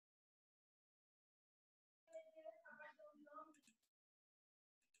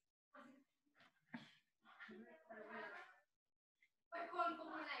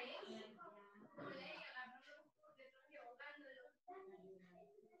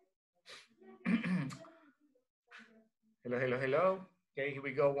Hello, hello, hello. Okay, here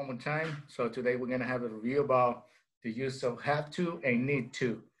we go one more time. So today we're gonna have a review about the use of have to and need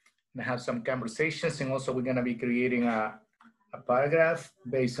to. And have some conversations, and also we're gonna be creating a paragraph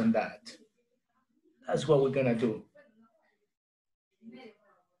based on that. That's what we're gonna do.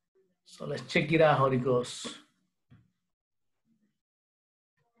 So let's check it out how it goes.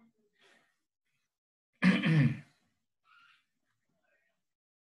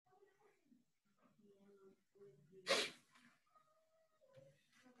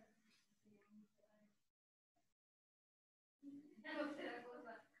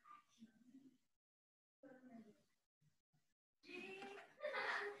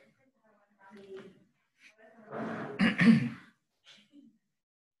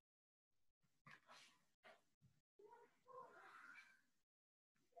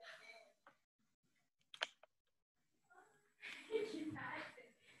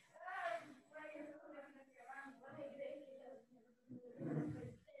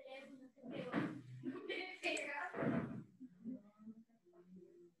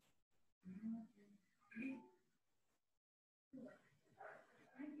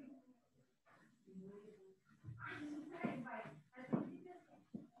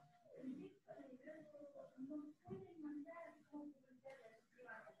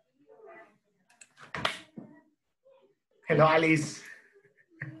 Hello, Alice.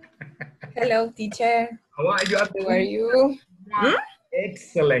 Hello, teacher. How are you? How are you?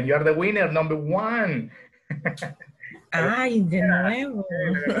 Excellent. You are the winner, number one. Ay, de nuevo.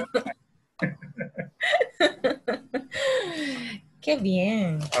 Qué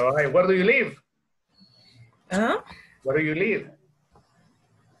bien. All right. Where do you live? ¿Ah? Where do you live?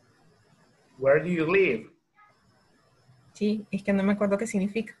 Where do you live? Sí, es que no me acuerdo qué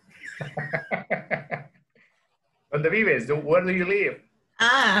significa. ¿Dónde vives? Where do you live?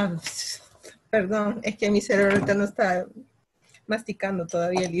 Ah, perdón, es que mi cerebro ahorita no está masticando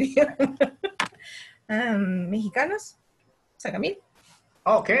todavía el idioma. ¿Mexicanos? ¿Sacamil?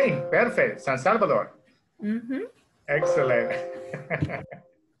 Okay, perfect. San Salvador. Excellent.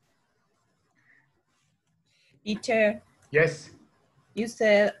 Teacher, Yes. ¿y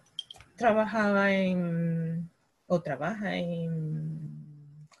usted trabajaba en, o trabaja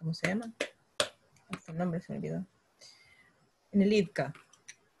en, ¿cómo se llama? Hasta el nombre se me olvidó. En el IDCA.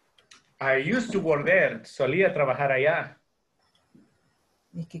 I used to work there. Solía trabajar allá.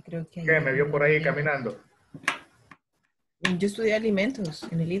 Es que creo que... ¿Qué? ¿Me vio por ahí caminando? Yo estudié alimentos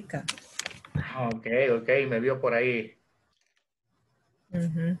en el IDCA. Ok, ok. Me vio por ahí.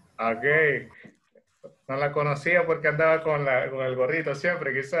 Ok. No la conocía porque andaba con el gorrito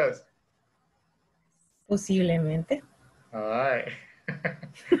siempre, quizás. Posiblemente. Ay.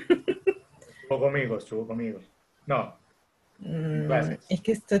 Estuvo conmigo. No. Es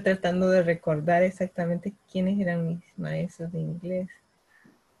que estoy tratando de recordar exactamente quiénes eran mis maestros de inglés.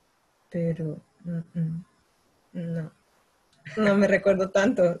 Pero no me recuerdo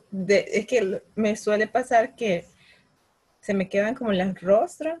tanto. Es que me suele pasar que se me quedan como las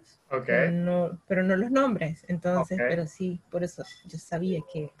rostros, Okay. pero no los nombres. Entonces, Okay. pero sí, por eso yo sabía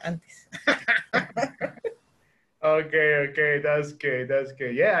que antes. Okay, that's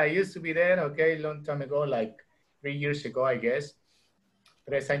good. Yeah, I used to be there, okay, long time ago, like 3 years ago, I guess.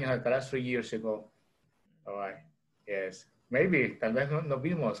 3 años atrás, 3 years ago. All right, yes. Maybe, tal vez nos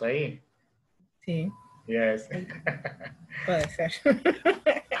vimos ahí. Sí. Yes. Puede ser.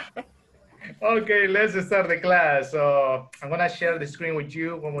 Okay, let's start the class. So I'm gonna share the screen with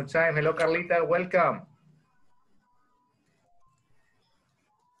you one more time. Hello, Carlita, welcome.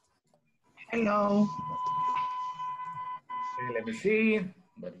 Hello. Okay, let me see.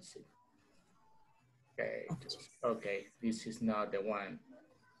 Let me see. Okay, this is not the one.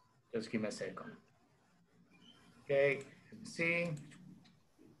 Just give me a second. Okay, let me see.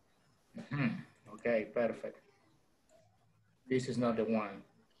 Okay, perfect. This is not the one.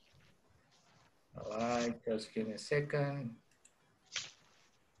 All right, just give me a second.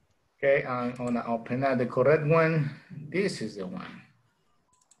 Okay, I'm gonna open up the correct one. This is the one.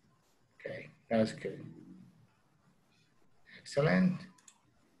 Okay, that's good. Excellent.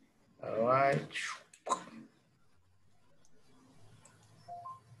 All right.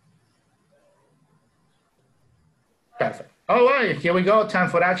 Perfect. All right, here we go. Time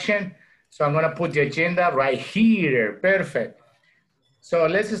for action. So I'm gonna put the agenda right here. Perfect. So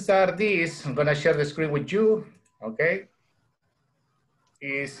let's start this. I'm gonna share the screen with you. Okay.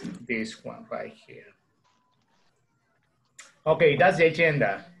 Is this one right here. Okay, that's the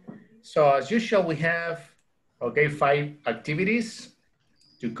agenda. So as usual, we have, okay, 5 activities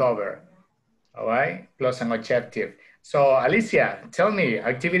to cover. All right, plus an objective. So Alicia, tell me,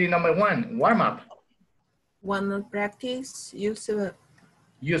 activity number 1, warm up. One more practice. Use of.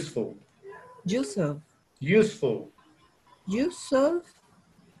 Useful. Use of. Useful. Use of.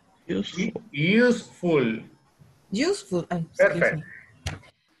 Useful. Useful. Excuse Perfect. me.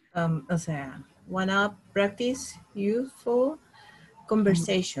 O sea, one up practice useful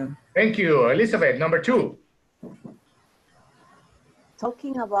conversation. Thank you, Elizabeth. Number 2.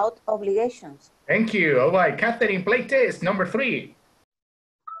 Talking about obligations. Thank you. All right, Catherine, play test. Number 3.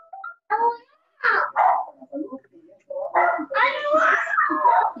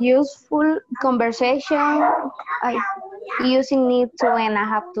 Useful conversation. Using need to and I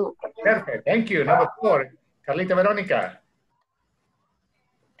have to. Perfect. Thank you. Number 4. Carlita Veronica.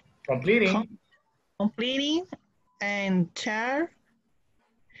 Completing. Completing and share.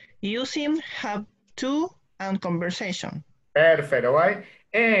 Using have to and conversation. Perfect. All right.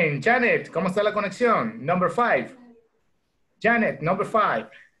 And Janet, ¿cómo está la conexión? Number 5. Janet, number 5.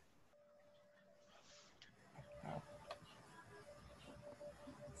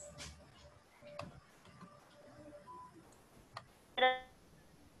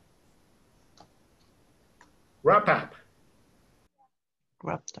 Wrap up.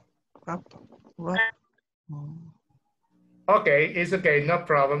 Okay, it's okay, no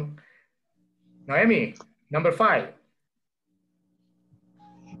problem. Noemi, number 5.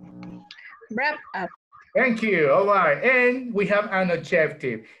 Wrap up. Thank you. All right, and we have an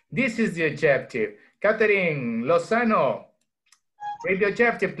objective. This is the objective. Catherine Lozano, read the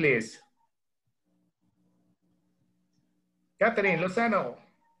objective, please. Catherine Lozano.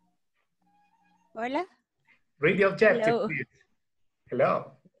 Hola. Read the objective, Hello. please.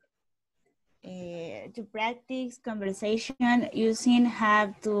 Hello. To practice conversation using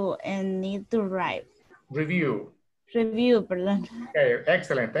have to and need to write. Review. Review, perdón. Okay,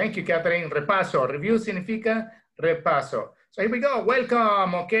 excellent. Thank you, Catherine. Repaso. Review significa repaso. So here we go.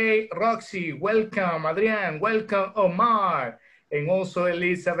 Welcome, okay, Roxy. Welcome, Adrian. Welcome, Omar. And also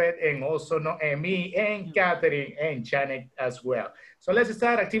Elizabeth, and also Noemi, and Catherine, and Janet as well. So let's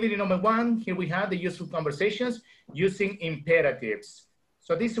start activity number 1. Here we have the useful conversations using imperatives.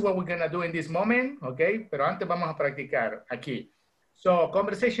 So this is what we're gonna do in this moment, okay? Pero antes vamos a practicar aquí. So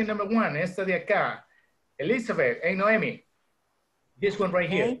conversation number 1, esta de acá. Elizabeth and Noemi. This one right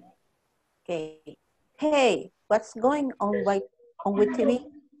here. Okay. Hey, what's going on with TV?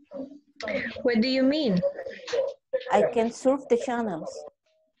 What do you mean? I can surf the channels.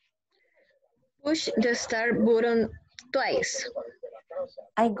 Push the start button twice.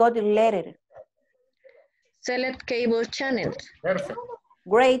 I got a letter. Select cable channels. Perfect.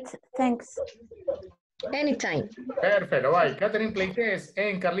 Great, thanks. Anytime. Perfect. All right. Catherine play test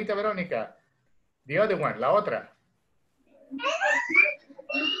and Carlita Verónica. The other one, la otra.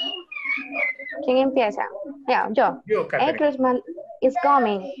 ¿Quién empieza? Ya, yo. You, Hey, Catherine. Christmas is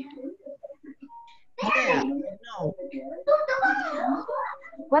coming. Yeah, no,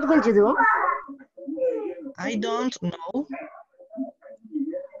 What will you do? I don't know.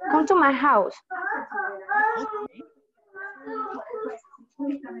 Come to my house. Okay.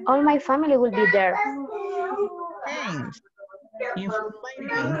 All my family will be there. Thanks. Invite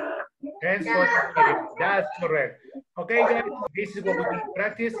me. Thanks for that's correct. Okay, guys, this is what we're going to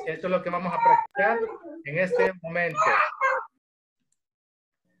practice. Esto es lo que vamos a practicar en este momento.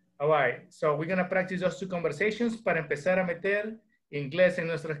 All right, so we're going to practice those 2 conversations para empezar a meter inglés en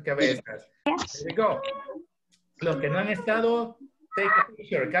nuestras cabezas. Here we go. Los que no han estado, take a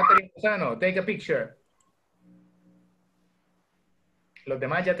picture. Catherine Lozano, take a picture. Los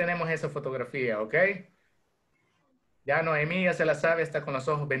demás ya tenemos esa fotografía, ¿ok? Ya Noemí ya se la sabe, está con los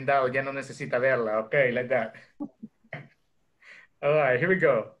ojos vendados, ya no necesita verla, ¿ok? Like that. All right, here we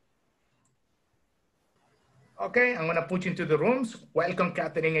go. Okay, I'm gonna put you into the rooms. Welcome,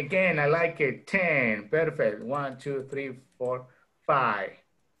 Catherine, again. I like it. 10, perfect. 1, 2, 3, 4, 5.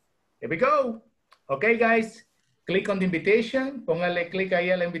 Here we go. Okay, guys, click on the invitation. Póngale clic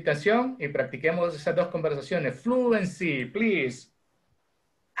ahí a la invitación y practiquemos esas 2 conversaciones. Fluency, please.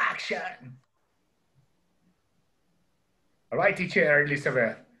 Action. All right, teacher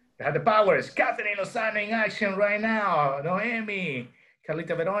Elizabeth. You have the powers. Catherine Lozano in action right now. Noemi,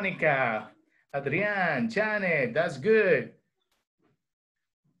 Carlita Veronica, Adrian, Janet, that's good.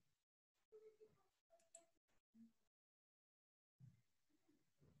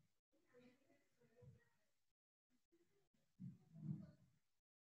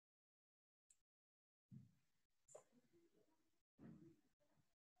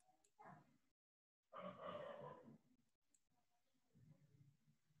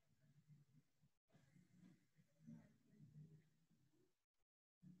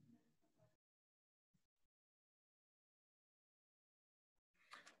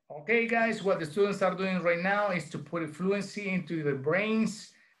 Okay, guys, what the students are doing right now is to put fluency into their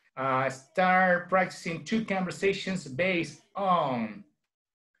brains, start practicing 2 conversations based on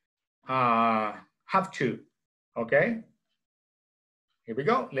have to, okay? Here we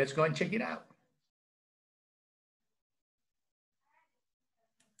go. Let's go and check it out.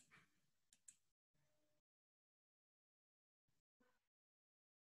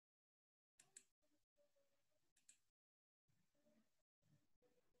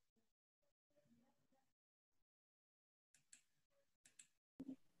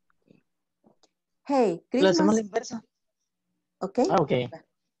 Hey, ¿Lo hacemos a la Christmas. inversa? ¿Ok? Ah, ok.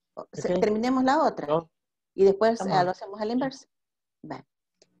 Se- Ok. Terminemos la otra. Go. Y después Come on. lo hacemos a la inversa. Va.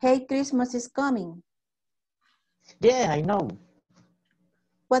 Hey, Christmas is coming. Yeah, I know.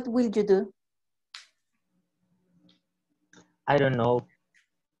 What will you do? I don't know.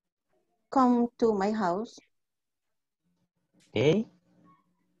 Come to my house. Okay.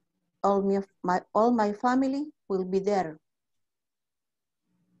 All my family will be there.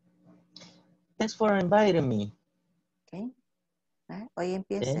 Thanks for inviting me. Okay. ¿Va? Hoy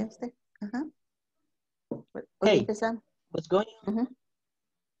empieza Okay. usted. Ajá. Hoy Hey, empezamos. what's going on? Ujú.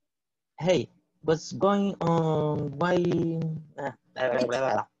 Hey, what's going on? Why?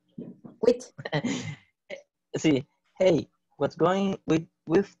 Wait. See, hey, what's going with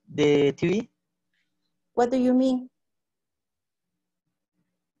the TV? What do you mean?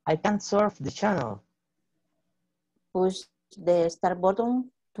 I can't surf the channel. Push the start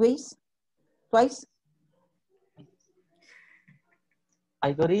button twice.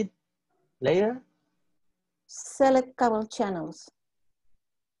 I got it later. Select cable channels.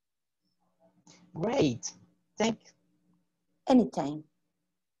 Great. Thanks. Anytime.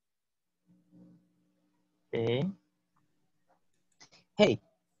 Okay. Hey,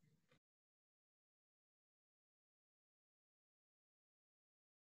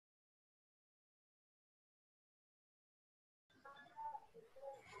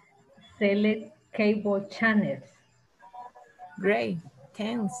 Select cable channels. Great.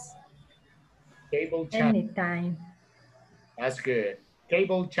 Thanks. Cable channel. Anytime. That's good.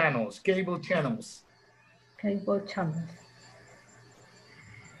 Cable channels, cable channels. Cable channels.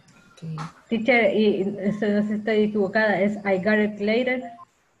 Okay. Teacher, y no sé si estoy equivocada, es I got it later.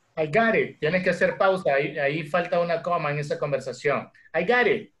 I got it. Tienes que hacer pausa. Ahí falta una coma en esa conversación. I got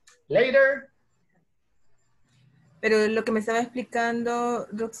it. Later. Pero lo que me estaba explicando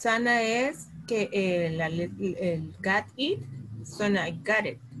Roxana es que el got it suena I got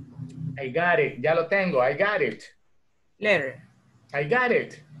it. I got it. Ya lo tengo. I got it. Later. I got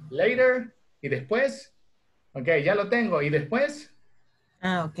it. Later. ¿Y después? Ok, ya lo tengo. ¿Y después?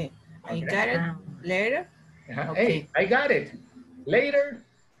 Ah, ok. I Okay. got it later. Okay. Hey, I got it. Later.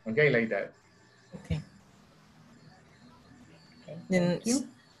 Okay, like that. Okay. Thank you.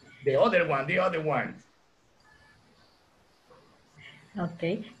 The other one.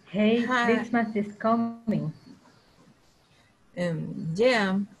 Okay. Hey, Hi. Christmas is coming.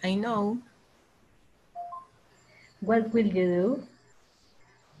 Yeah, I know. What will you do?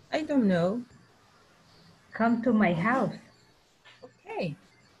 I don't know. Come to my house. Okay.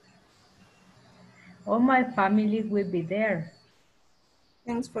 All my family will be there.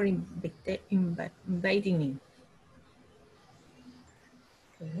 Thanks for inviting me.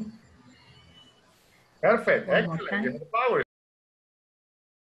 Okay. Perfect. One more Excellent. time. You have the power.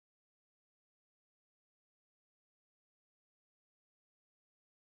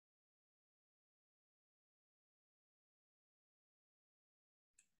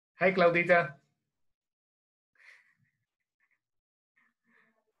 Hi, Claudita.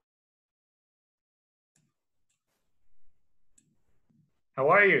 How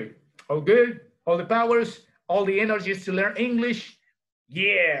are you? All good? All the powers? All the energies to learn English?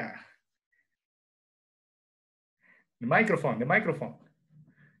 Yeah. The microphone.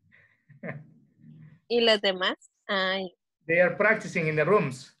 ¿Y los demás? Ay, They are practicing in the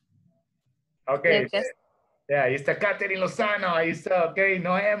rooms. Okay. Yeah, ahí está Catherine Lozano. Ahí está, okay,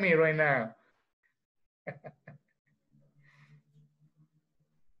 Noemi right now.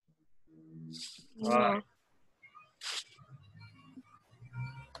 no.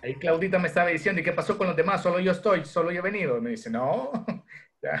 Ahí Claudita me estaba diciendo, ¿y qué pasó con los demás? Solo yo he venido. Me dice, no,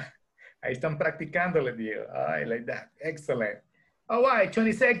 ya, ahí están practicando, les digo. I like that. Excellent. All right,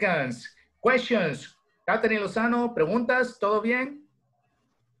 20 seconds. Questions. Catherine Lozano, preguntas, ¿todo bien?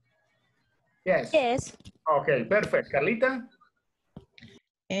 Yes. Yes. Ok, perfect. Carlita.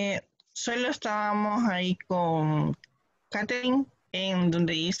 Solo estábamos ahí con Catherine en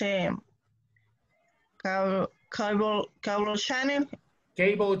donde dice cable channel.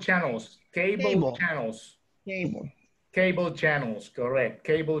 Cable channels. Cable Cable. channels. Cable. Cable channels, correct.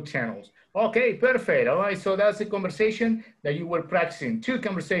 Cable channels. Okay, perfect. All right, so that's the conversation that you were practicing. Two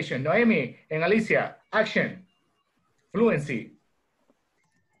conversations. Noemi and Alicia, action. Fluency.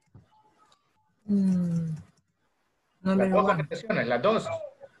 Number Las dos 1. conversaciones, las dos.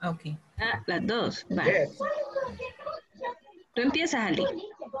 Okay. Ah, las dos. Va. Yes. Tú empiezas, Ali.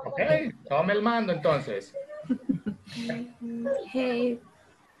 Ok, tome el mando entonces. Hey,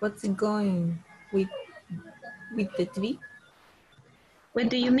 what's it going with the TV? What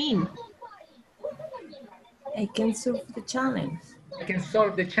do you mean? I can surf the channels. I can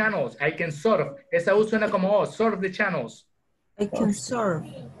solve the channels. I can surf. Esa U suena como O, surf the channels. I can surf.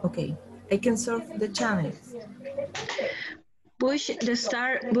 Okay. I can surf the channels. Push the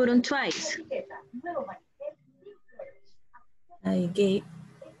start button twice. I gave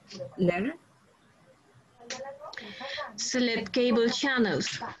letter. Select cable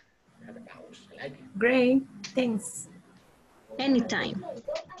channels. Great. Thanks. Anytime.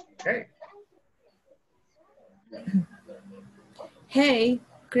 Okay. Hey,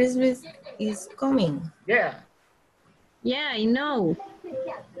 Christmas is coming. Yeah. Yeah, I know.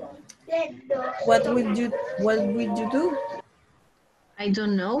 What will you do? I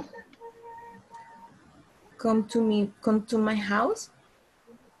don't know. Come to my house?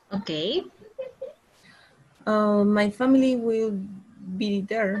 Okay. My family will be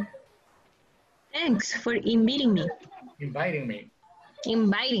there. Thanks for inviting me. Inviting me.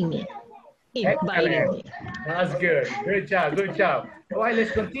 Inviting me. Inviting Excellent. me. That's good. Good job. Good job. All right,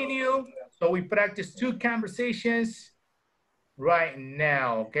 let's continue. So we practice two conversations right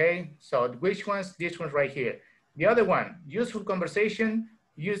now, okay? So which one's this one's right here? The other one, useful conversation,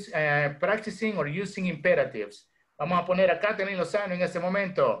 practicing or using imperatives. Vamos a poner a Katherine Lozano en este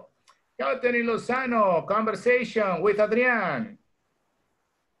momento. Katherine Lozano, conversation with Adrián.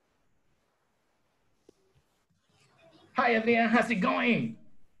 Hi, Adrián, how's it going?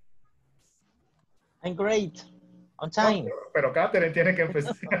 I'm great. On time. Oh, pero Katherine tiene que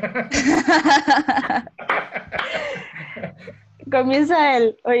empezar. Comienza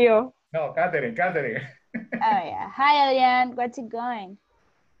él o yo. No, Katherine. Oh, yeah. Hi, Adrian. What's it going?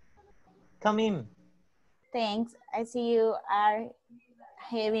 Come in. Thanks. I see you are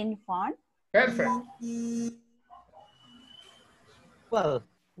having fun. Perfect. Well,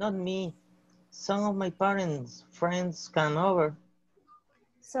 not me. Some of my parents' friends come over.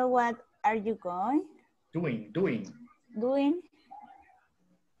 So what are you Doing. doing?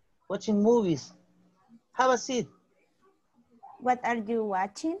 Watching movies. Have a seat. What are you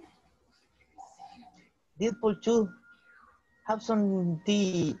watching? Deadpool 2. Have some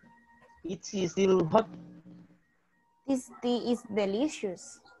tea. It's still hot. This tea is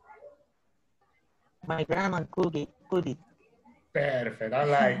delicious. My grandma cooked it. Perfect. I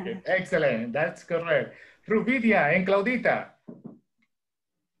like it. Excellent. That's correct. Rubidia and Claudita.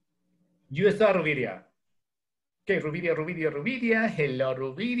 You start, Rubidia. Okay, Rubidia. Hello,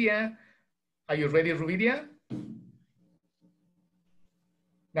 Rubidia. Are you ready, Rubidia?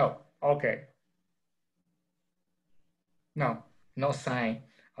 No. Okay. No sign.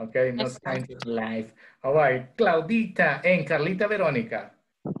 Okay, no sign to life. All right, Claudita and Carlita Verónica.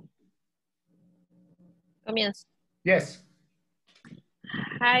 Comienzo. Yes.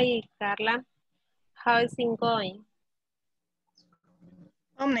 Hi, Carla. How is it going?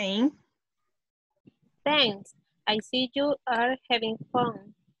 Name. Thanks. I see you are having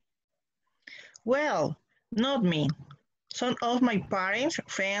fun. Well, not me. Some of my parents'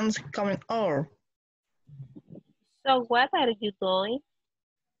 friends coming over. So what are you doing?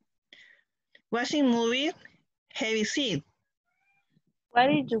 Watching movies, heavy seat. What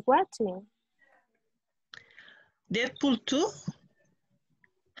are you watching? Deadpool 2.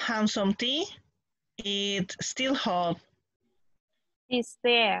 Have some tea. It's still hot. It's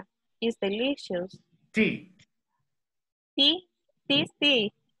there. It's delicious. T. Tea? This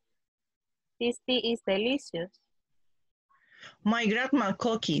tea. This tea is delicious. My grandma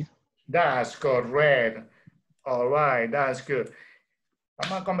cookie. That's correct. All right, that's good.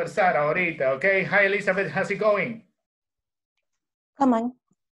 Vamos a conversar ahorita, okay? Hi, Elizabeth, how's it going? Come on,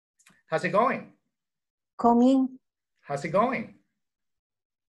 How's it going? come in, How's it going?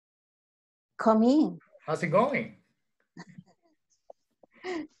 come in. How's it going?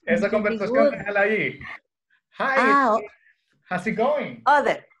 Esa conversación déjala ahí. Hi, how's it going?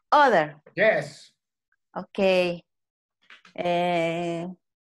 Other. Yes. Okay.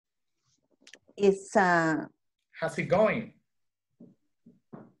 It's How's it going?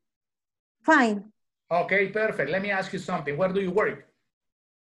 fine. Okay, perfect. Let me ask you something. Where do you work?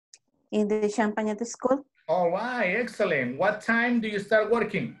 In the Champagne at the school All right, excellent. What time do you start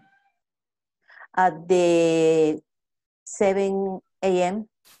working? at the 7 a.m.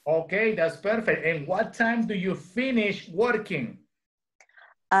 Okay, that's perfect. And what time do you finish working?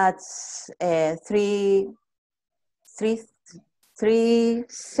 at 3:30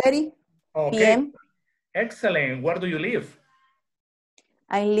 Okay, p.m. excellent. Where do you live?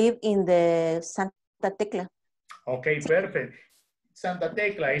 I live in the Santa Tecla. Okay, perfect. Santa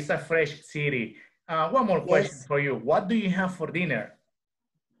Tecla is a fresh city. One more question Yes. for you. What do you have for dinner?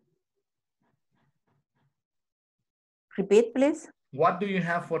 Repeat, please. What do you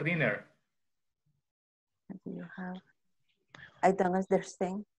have for dinner? What do you have? I don't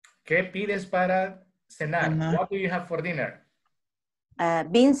understand. ¿Qué pides para cenar? Cenar. What do you have for dinner?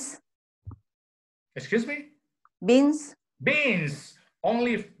 Beans. Excuse me? Beans. Beans.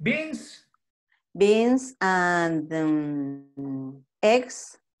 Only beans? Beans and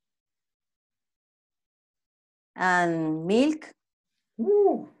eggs and milk.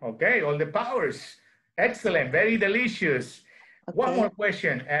 Woo, okay, all the powers. Excellent, very delicious. Okay. One more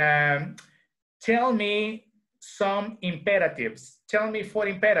question. Tell me some imperatives. Tell me 4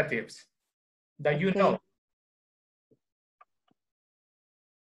 imperatives that you know.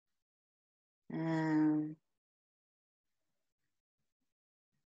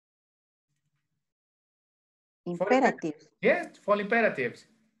 Imperatives. Yes, 4 imperatives.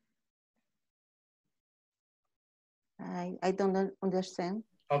 I don't understand.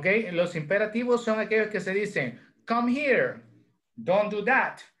 Ok, los imperativos son aquellos que se dicen, come here, don't do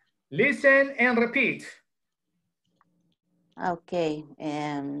that, listen and repeat. Okay.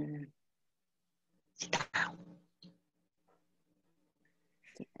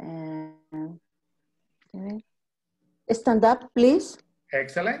 Stand up, please.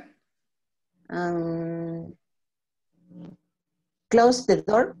 Excellent. Close the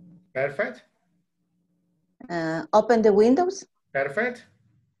door. Perfect. Open the windows. Perfect.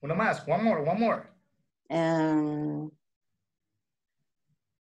 Uno más, one more.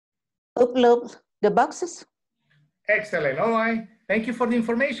 Upload the boxes. Excellent, all right. Thank you for the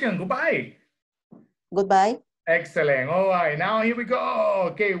information, goodbye. Goodbye. Excellent, all right, now here we go.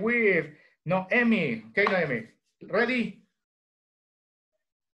 Okay, with Noemi. Okay, Noemi, ready?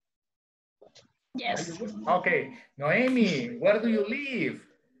 Yes. Okay, Noemi, where do you live?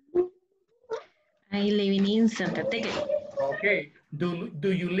 I live in Santa Tecla. Okay, do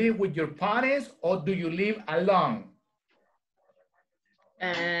you live with your parents or do you live alone?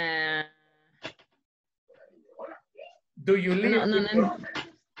 Do you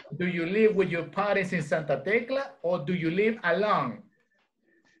live with your parents in Santa Tecla or do you live alone?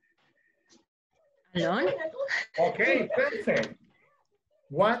 Alone? Okay, perfect.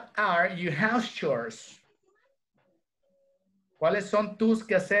 What are your house chores? ¿Cuáles son tus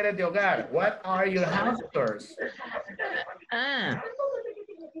quehaceres de hogar? What are your house chores?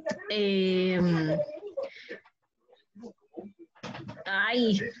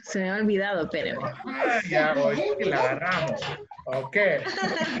 Ay, se me ha olvidado, espérenme. Ya, hoy sí la agarramos. Ok.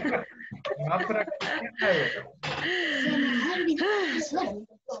 No ha practicado.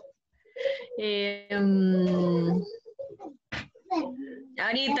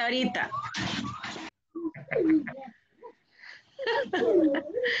 Ahorita.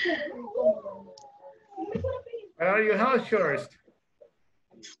 What are your house chores?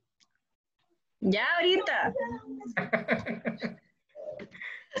 Ya ahorita.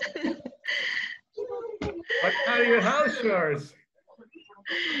 What are your house chores?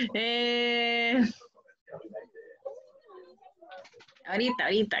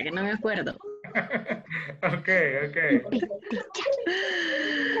 Ahorita, que no me acuerdo. Okay.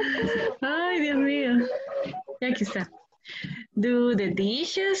 Ay, Dios mío. Ya aquí está. Do the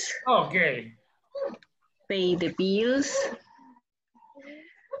dishes. Okay. Pay the bills.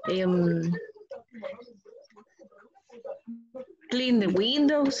 Clean the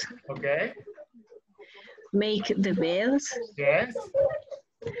windows. Okay. Make the beds. Yes.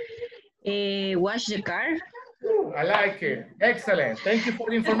 Wash the car. I like it. Excellent. Thank you for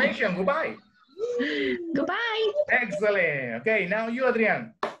the information. Goodbye. Goodbye. Excellent. Okay, now you,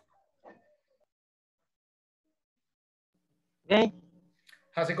 Adrian. Okay,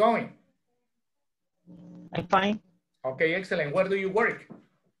 How's it going? I'm fine. Okay, excellent. Where do you work?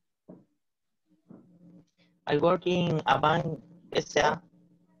 I work in a bank SA.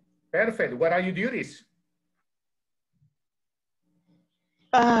 Perfect. What are your duties?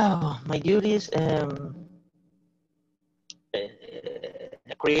 My duties,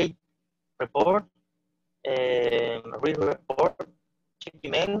 create report, read report, check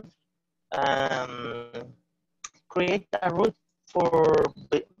emails, create a route for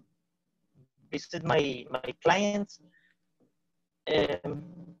visit my clients.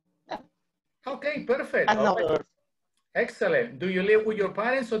 Okay, perfect. Another. Excellent. Do you live with your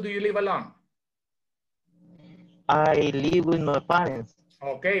parents or do you live alone? I live with my parents.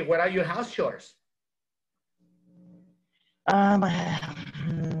 Okay, what are your house chores?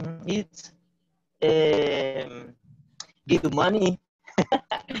 It's give money,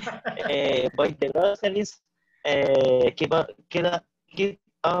 buy the groceries, keep up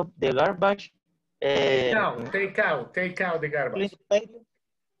the garbage, Take out the clean garbage. the patio,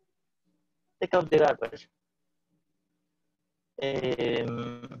 take out the garbage.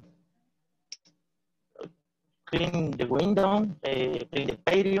 Clean the window, clean the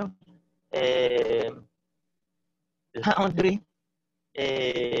patio, laundry,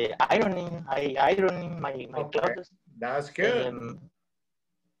 ironing. I ironing my clothes. That's good.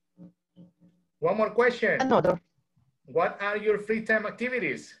 One more question. Another. What are your free time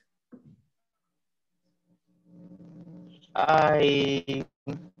activities? I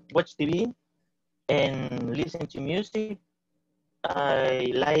watch TV and listen to music.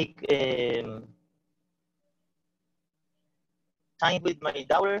 I like time with my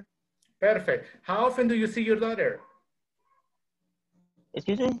daughter. Perfect. How often do you see your daughter?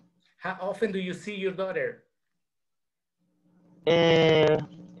 Excuse me? How often do you see your daughter?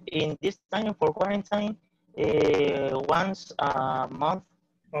 In this time for quarantine, once a month.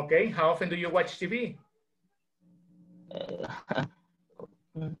 Okay. How often do you watch TV?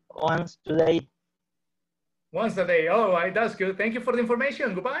 Once today. Once a day. Oh, that's good. Thank you for the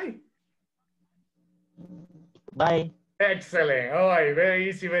information. Goodbye. Bye. Excellent. All right. Very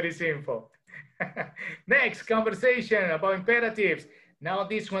easy, very simple. Next, conversation about imperatives. Now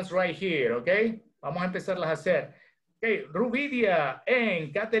this one's right here, okay? Vamos a empezarlas a hacer. Okay, Rubidia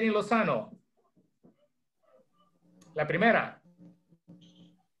and Catherine Lozano. La primera.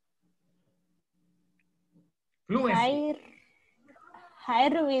 Fluency. Hi,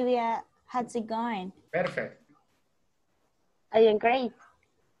 Rubidia. How's it going? Perfect. I am great.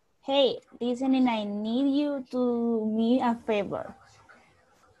 Hey, listening, I need you to do me a favor.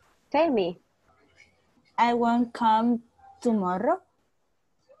 Tell me. I won't come tomorrow.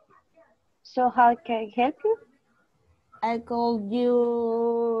 So how can I help you? I called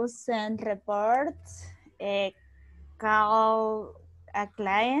you, send reports, call a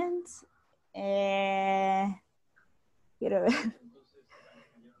client. Quiero ver.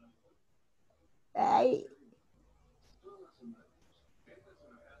 I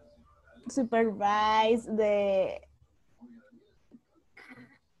supervise the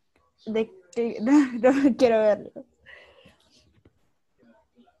no quiero verlo.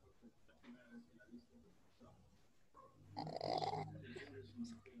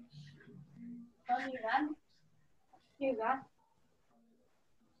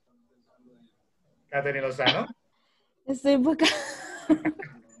 Catherine Lozano. Estoy buscando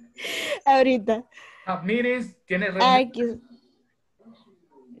ahorita. Meetings, ¿tienes reuniones?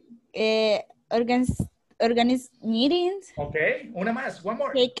 Aquí. Organize meetings. Okay, una más, one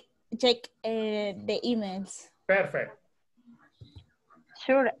more. Check the emails. Perfect.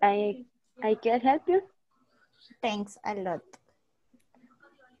 Sure, I can help you. Thanks a lot.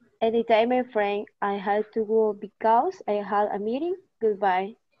 Anytime, my friend, I have to go because I had a meeting.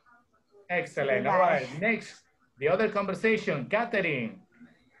 Goodbye. Excellent. Goodbye. All right, next, the other conversation, Catherine.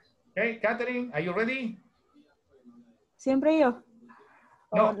 Okay, Catherine, are you ready? Siempre yo.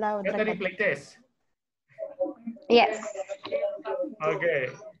 No, La otra Catherine, play test. Yes. Okay,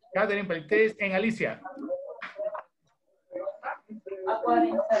 Catherine, play test, and Alicia.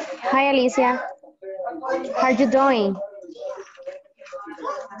 Hi, Alicia. How are you doing?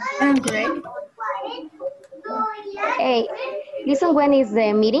 I'm great. Hey, listen, when is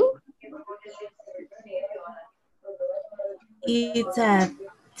the meeting? It's at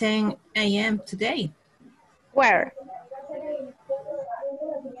 10 a.m. today Where?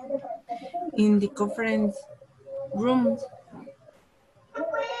 in the conference room.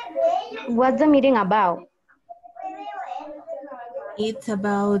 What's the meeting about? It's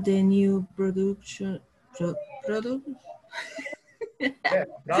about the new production product. Yeah,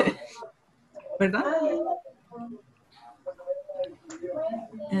 product. ¿Perdón?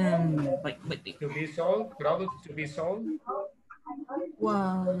 Wait. To be sold, products to be sold.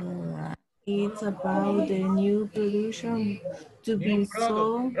 Well, it's about the new production to be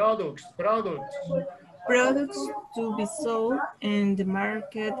sold. Products to be sold in the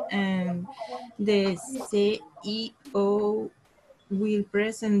market, and the CEO will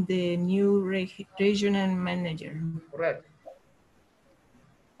present the new regional manager. Correct.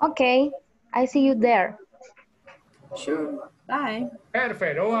 Okay, I see you there. Sure, bye.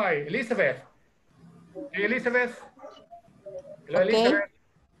 Perfect, all right. Elizabeth. Hey, Elizabeth. Hello, Okay. Elizabeth.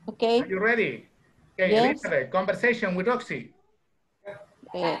 Okay. Are you ready? Okay, Yes. Elizabeth, conversation with Roxy.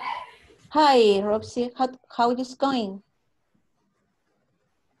 Hi, Roxy. How is going?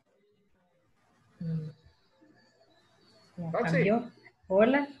 La Roxy. cambió.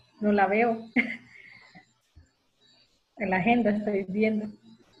 Hola, no la veo. En la agenda estoy viendo.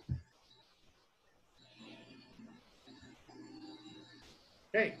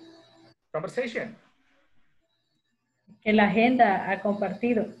 Okay, conversation. Que la agenda ha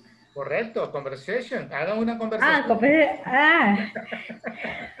compartido. Correcto, conversation. Hagan una conversación.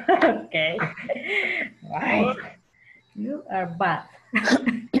 Okay. Right. You are bad.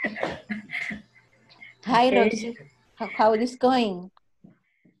 Hi, Okay. Roxy. How is going?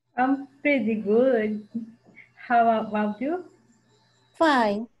 I'm pretty good. How about you?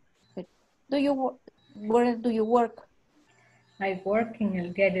 Fine. Where do you work? I work in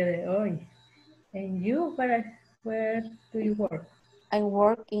el diario de hoy. And you, where do you work? I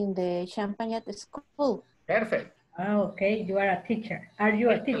work in the Champagne School. Perfect. Okay, you are a teacher. Are you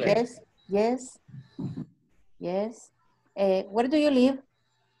a teacher? Yes. Where do you live?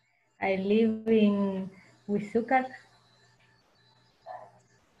 I live in Huizúcar.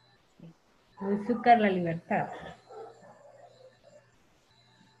 Huizúcar, La Libertad.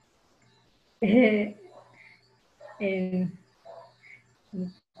 And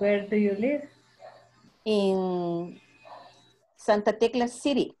where do you live? In Santa Tecla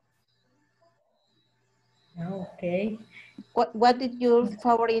City. Okay. What is your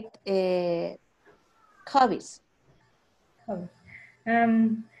favorite hobbies?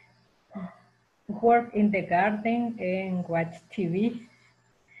 Work in the garden and watch TV.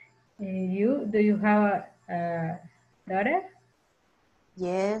 And do you have a daughter?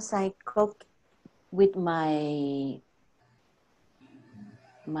 Yes, I cook with my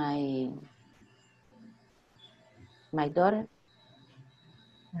daughter.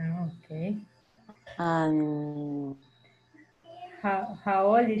 Okay. And how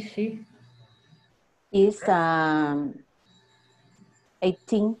old is she? Is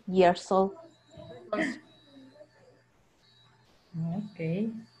 18 years old. Okay.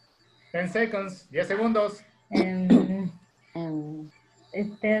 10 seconds, 10 segundos.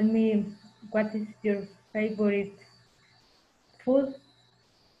 Tell me, what is your favorite food?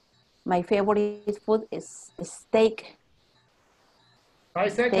 My favorite food is steak.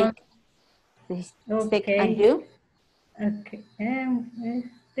 5 seconds. Steak. And you? Okay.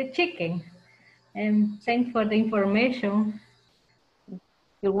 The chicken. Thanks for the information.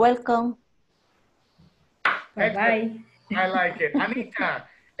 You're welcome. Bye-bye. I like it. Anita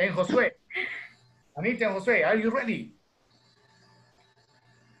and Josue. Anita and Josue, are you ready?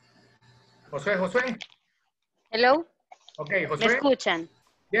 Josue. Hello. Okay, Josue. ¿Me escuchan?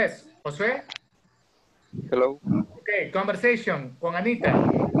 Yes, Josue. Hello. Okay, conversation con Anita.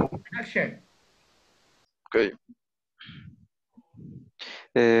 Action. Okay.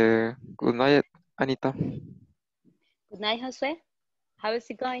 Good night, Anita. Good night, Josue. How is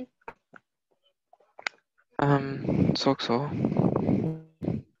it going? So.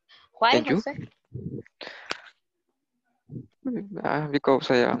 Why, And you? Josue?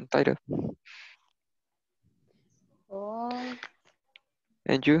 Because I am tired. Oh.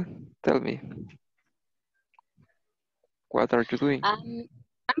 And you? Tell me. What are you doing? I'm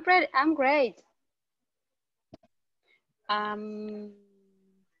great.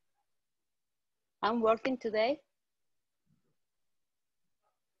 I'm working today.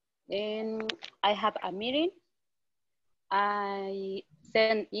 And I have a meeting. I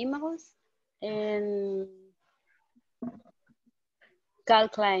send emails and call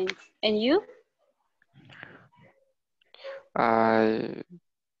clients. And you? I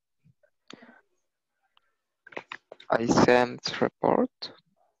send report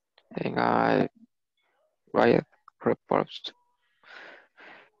and I write reports.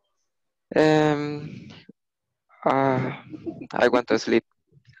 I want to sleep.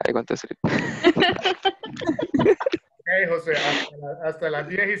 Okay, José, hasta las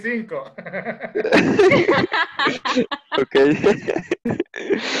 10:05. Okay.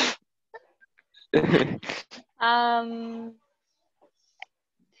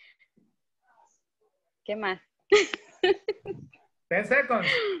 ¿Qué más? 10 seconds.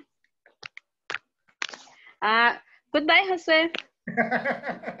 Goodbye, José.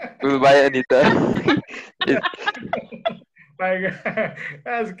 Goodbye, Anita.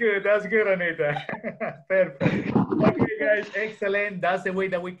 That's good, Anita. Perfect. Okay, guys, excellent. That's the way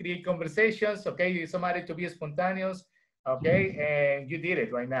that we create conversations. Okay, somebody to be spontaneous. Okay, and you did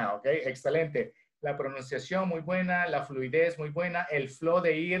it right now. Okay, excelente. La pronunciación muy buena, la fluidez muy buena, el flow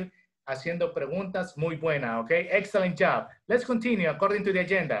de ir haciendo preguntas muy buena. Okay, excellent job. Let's continue according to the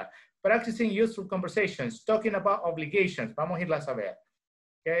agenda. Practicing useful conversations, talking about obligations. Vamos a irlas a ver.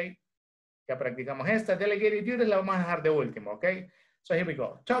 Ok. Ya practicamos esta. Delegated duties la vamos a dejar de último. Ok. So here we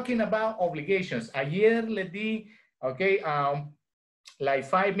go. Talking about obligations. Ayer les di, ok, like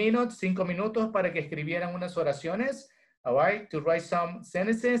 5 minutes, 5 minutos para que escribieran unas oraciones. All right. To write some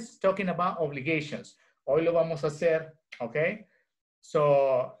sentences talking about obligations. Hoy lo vamos a hacer. Ok.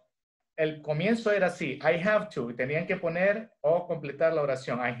 So, el comienzo era así, I have to, tenían que poner o completar la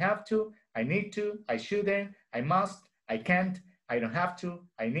oración. I have to, I need to, I shouldn't, I must, I can't, I don't have to,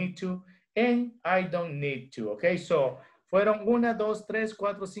 I need to, and I don't need to, okay? So, fueron 1, 2, 3,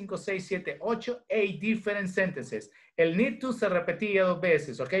 4, 5, 6, 7, 8, 8 different sentences. El need to se repetía 2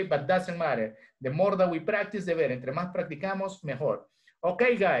 veces, okay? But doesn't matter. The more that we practice, de ver, entre más practicamos, mejor.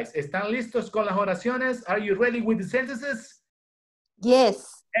 Okay, guys, ¿están listos con las oraciones? Are you ready with the sentences?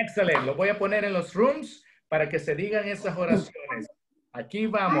 Yes. Excelente, lo voy a poner en los rooms para que se digan esas oraciones. Aquí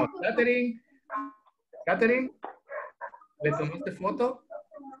vamos. Catherine, ¿le tomaste foto?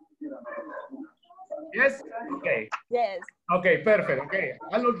 Yes? Okay. Yes. Okay, perfect. Okay.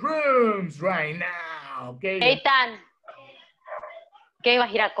 A los rooms right now. Okay. Hey, Tan. ¿Qué ibas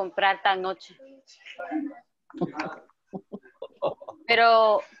a ir a comprar tan noche?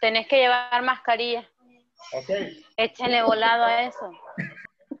 Pero tenés que llevar mascarilla. Okay. Échenle volado a eso.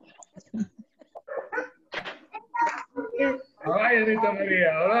 All right, Anita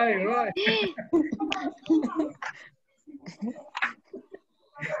María. All right, all right.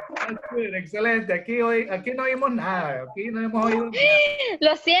 That's good, excelente. Aquí no oímos nada. Aquí no hemos oído nada.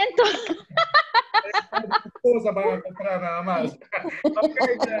 Lo siento. Cosa para comprar nada más.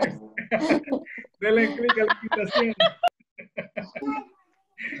 Okay, guys. Denle clic a la invitación.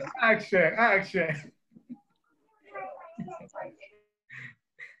 Action, action.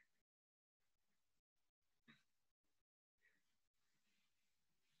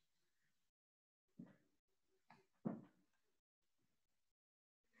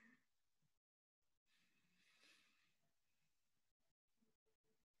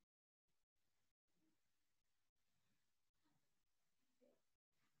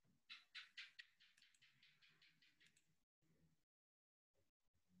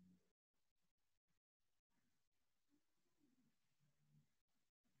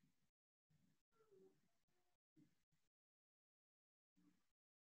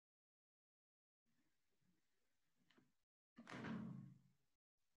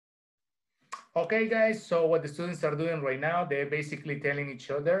 Okay, guys, so what the students are doing right now, they're basically telling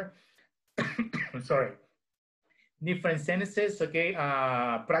each other, sorry, different sentences, okay,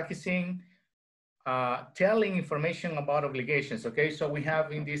 practicing, telling information about obligations, okay? So we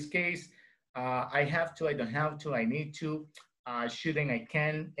have in this case, I have to, I don't have to, I need to, shouldn't, I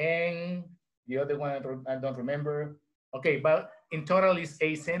can, and the other one I don't remember. Okay, but in total it's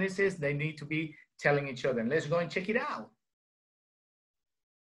 8 sentences they need to be telling each other. Let's go and check it out.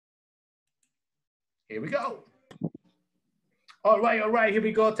 Here we go. All right, here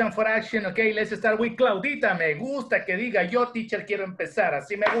we go, time for action. Okay, let's start with Claudita. Me gusta que diga yo, teacher, quiero empezar.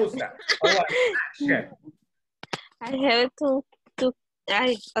 Así me gusta. All right, action. I have to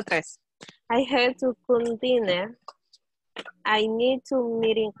cook dinner. I need to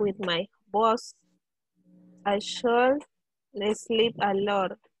meeting with my boss. I should sleep a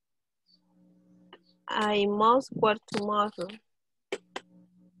lot. I must work tomorrow.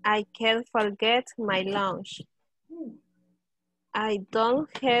 I can't forget my lunch. I don't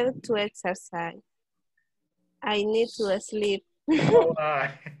have to exercise. I need to sleep.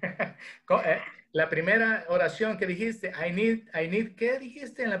 La primera oración que dijiste, I need, ¿qué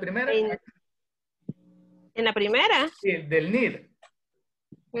dijiste en la primera? ¿En la primera? Sí, del need.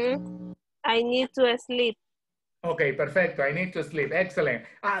 I need to sleep. Okay, perfecto. I need to sleep. Excellent.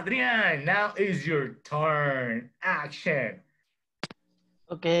 Adrián, now is your turn. Action.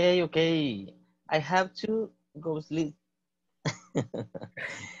 Okay. I have to go sleep.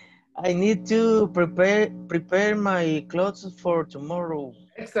 I need to prepare my clothes for tomorrow.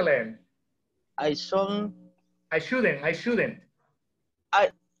 Excellent. Excuse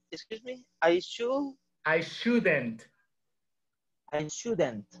me. I shouldn't.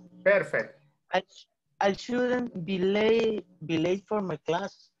 Perfect. I shouldn't be late for my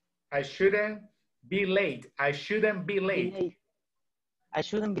class. I shouldn't be late. I shouldn't be late. I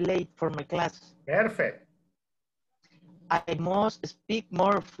shouldn't be late for my class. Perfect. I must speak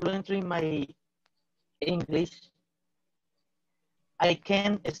more fluently my English. I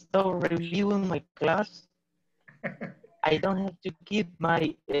can't stop reviewing my class. I don't have to keep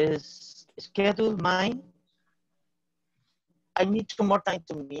my schedule mine. I need some more time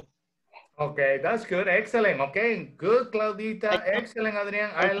to me. Okay, that's good. Excellent. Okay, good, Claudita. Excellent,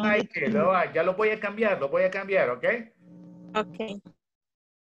 Adrián. I like it. All right, ya lo voy a cambiar, okay? Okay.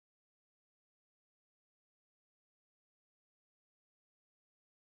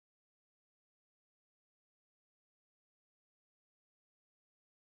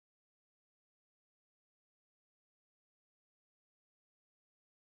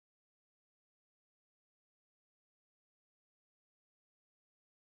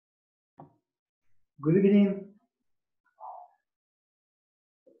 Good evening.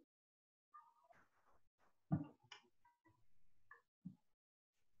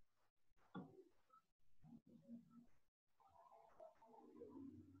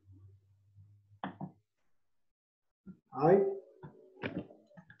 Hi.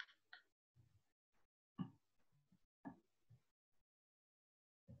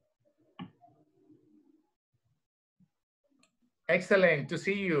 Excellent to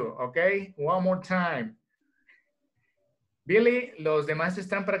see you, okay? One more time. Billy, los demás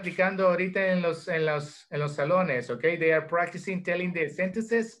están practicando ahorita en los salones, okay? They are practicing telling the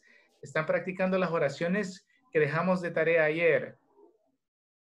sentences. Están practicando las oraciones que dejamos de tarea ayer.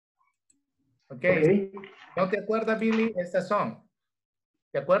 Okay. ¿No te acuerdas, Billy? Estas son.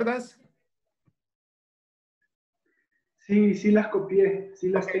 ¿Te acuerdas? Sí, sí las copié, sí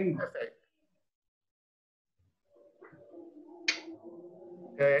las tengo. Perfecto.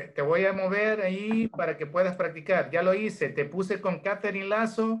 Te voy a mover ahí para que puedas practicar. Ya lo hice. Te puse con Catherine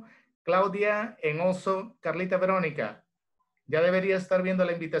Lazo, Claudia, en also Carlita Verónica. Ya deberías estar viendo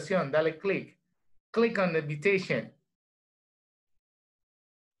la invitación. Dale clic. Click on the invitation.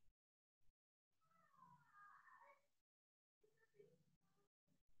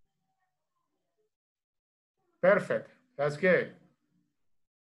 Perfect. That's good.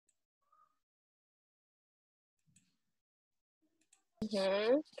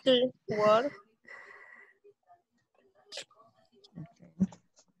 Good work.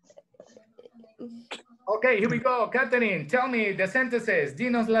 Okay, here we go. Catherine, tell me the sentences.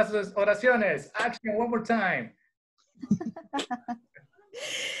 Dinos las oraciones. Action one more time.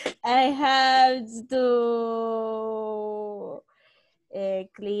 I have to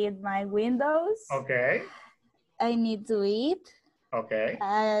clean my windows. Okay. I need to eat. Okay.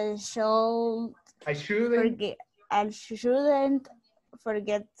 I shouldn't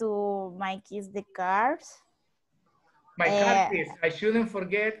forget to my keys the cars. My car keys. I shouldn't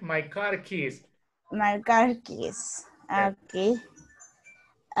forget my car keys. My car keys. Okay.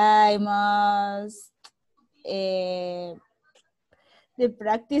 I must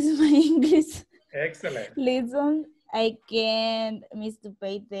practice my English. Excellent. Listen, I can't miss to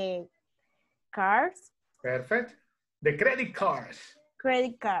pay the cards. Perfect. The credit cards.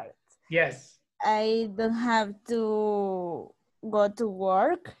 Credit cards. Yes. I don't have to go to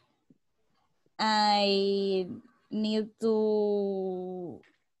work. I need to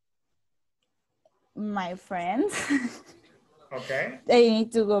my friends. Okay. I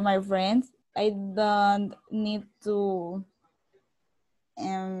need to go my friends. I don't need to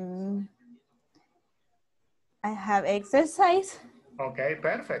I have exercise. Okay,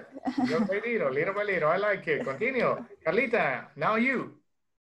 perfect. Little by little. I like it. Continue. Carlita, now you.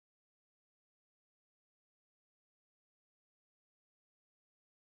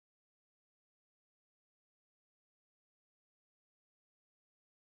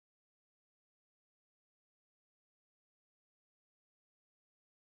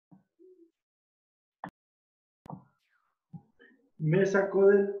 Me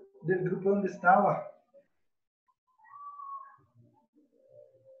sacó del grupo donde estaba.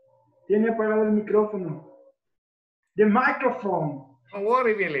 Tiene apagado el micrófono. The microphone. Don't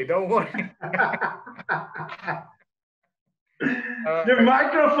worry, Billy. Don't worry. The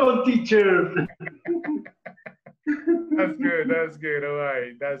microphone, teacher. That's good. That's good. All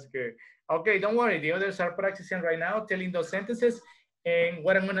right. That's good. Okay, don't worry. The others are practicing right now, telling those sentences. And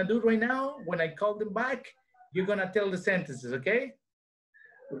what I'm going to do right now, when I call them back, you're going to tell the sentences, okay?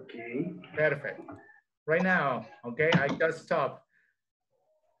 Okay. Perfect. Right now, okay, I just stop.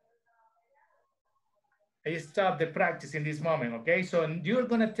 I stop the practice in this moment, okay? So you're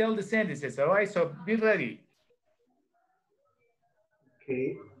going to tell the sentences, all right? So be ready.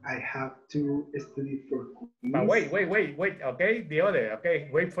 Okay, I have to study for quiz. But wait, okay? The other, okay?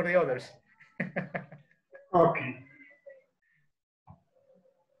 Wait for the others. Okay.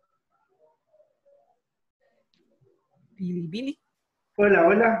 Billy. Hola,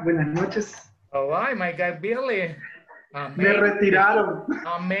 hola, buenas noches. All right, my guy Billy. Amazing. Me retiraron.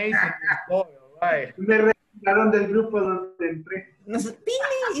 Amazing. All right. Me retiraron del grupo donde entré. No,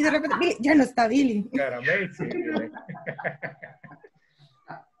 Billy, y de repente, Billy, ya no está Billy. You're amazing, Billy.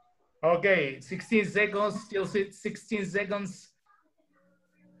 Okay, 16 seconds, still 16 seconds.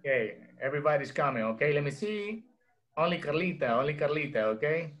 Okay, everybody's coming, okay? Let me see. Only Carlita,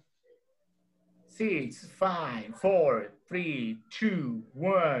 okay? 6, 5, 4, 3, 2,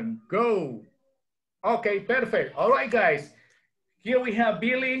 1, go. Okay, perfect. All right, guys. Here we have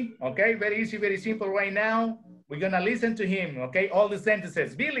Billy, okay? Very easy, very simple right now. We're gonna listen to him, okay? All the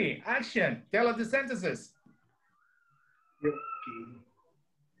sentences. Billy, action. Tell us the sentences. Okay.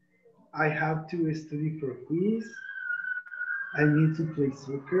 I have to study for quiz. I need to play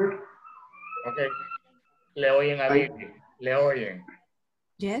soccer. Okay. Le oyen a Billy. Le oyen.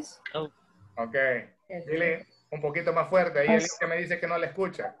 Yes. Oh, Okay. Yes. Billy, un poquito más fuerte. Ahí Yes. Alicia me dice que no le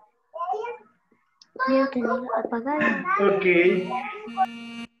escucha. Okay.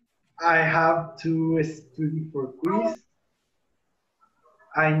 I have to study for quiz.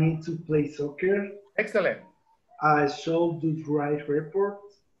 I need to play soccer. Excellent. I should do write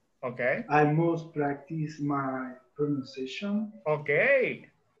reports. Okay. I must practice my pronunciation. Okay.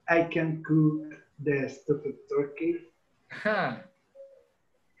 I can cook the stuffed turkey. Huh.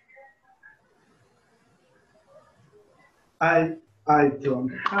 I don't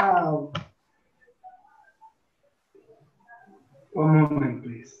have. One moment,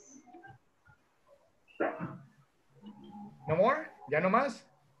 please. No more? ¿Ya no más?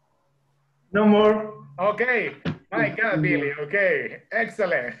 No more. Okay. My God, Billy. Okay.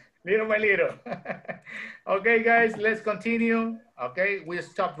 Excellent. Little by little. Okay, guys, let's continue. Okay, we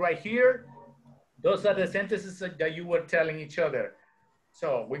stopped right here. Those are the sentences that you were telling each other.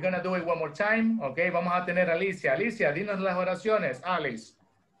 So we're going to do it one more time. Okay, vamos a tener a Alicia. Alicia, dinos las oraciones. Alice.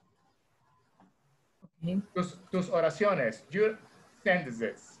 Okay. Tus oraciones. Your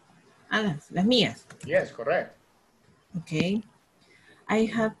sentences. Ah, las mías. Yes, correct. Okay. I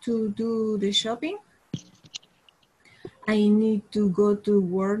have to do the shopping. I need to go to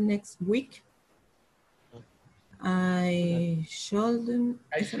work next week. I shouldn't.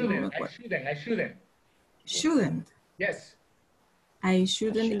 Shouldn't. Yes. I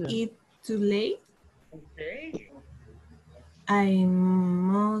shouldn't eat too late. Okay. I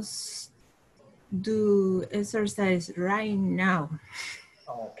must do exercise right now.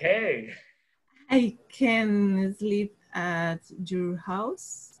 Okay. I can sleep at your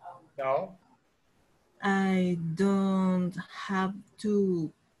house. No. I don't have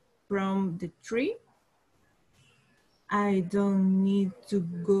to prom the tree. I don't need to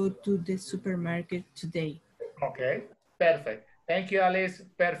go to the supermarket today. Okay, perfect. Thank you, Alice.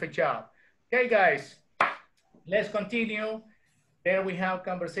 Perfect job. Okay, guys, let's continue. There we have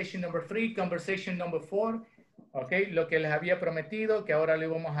conversation number 3, conversation number 4. Okay, lo que les había prometido que ahora lo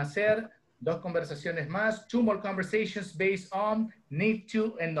íbamos a hacer. 2 conversaciones más. 2 more conversations based on need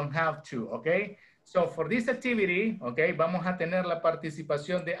to and don't have to. Okay, so for this activity, okay, vamos a tener la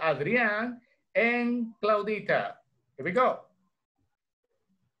participación de Adrián and Claudita. Here we go.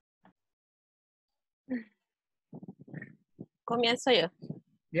 Comienzo yo.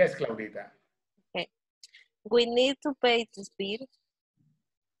 Yes, Claudita. Okay. We need to pay this bill.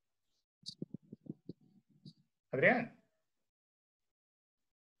 Adrián.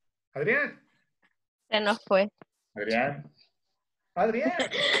 Adrián. Se nos fue. Adrián. Adrián.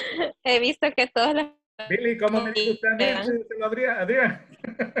 He visto que todos los... Billy, ¿cómo me dice usted a mí? Adrián.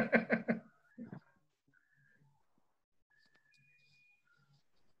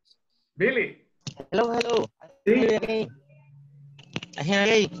 Billy. Hello, hello. Sí.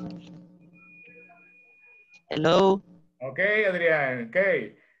 Hello. Okay, Adrián.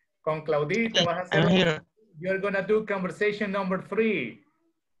 Okay. Con Claudita vas a hacer. I'm here. You're gonna do conversation number 3.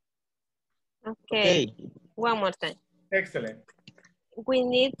 Okay. One more time. Excellent. We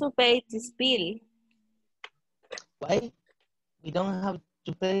need to pay this bill. Why? We don't have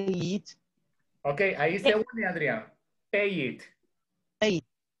to pay it. Okay, ahí se une, Adrián. Pay it. Pay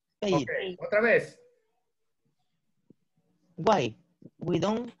Okay. it. Otra vez. Why? We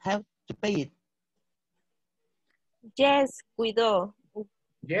don't have to pay it. Yes, we do.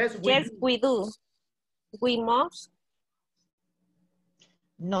 Yes, we do. We must.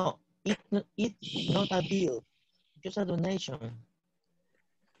 No, it's not a bill. Just a donation.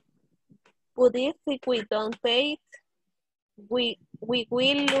 But if we don't pay it, we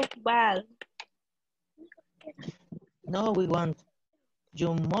will look bad. No, we won't.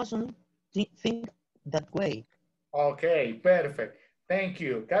 You mustn't think that way. Okay, perfect. Thank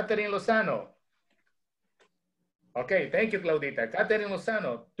you. Catherine Lozano. Okay, thank you, Claudita. Catherine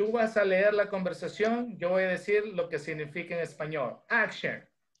Lozano, tú vas a leer la conversación, yo voy a decir lo que significa en español. Action.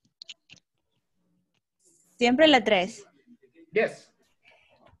 Siempre la 3. Yes.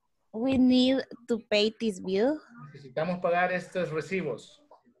 We need to pay this bill. Necesitamos pagar estos recibos.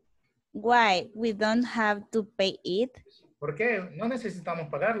 Why? We don't have to pay it. ¿Por qué? No necesitamos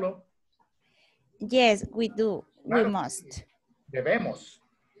pagarlo. Yes, we do. We Claro que must. sí. Debemos.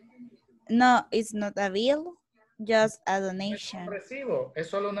 No, it's not a bill, just a No es un donation. recibo, es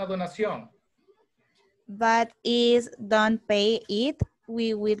solo una donación. But if don't pay it,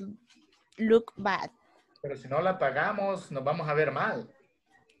 we will look bad. Pero si no la pagamos, nos vamos a ver mal.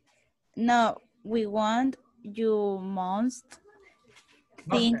 No, we won't. You must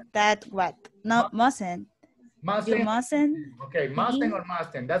think Mustn't. that what? No, mustn't. You Mustn't. mustn't. Okay, mustn't think- or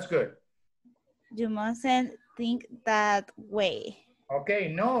mustn't. That's good. You mustn't think that way.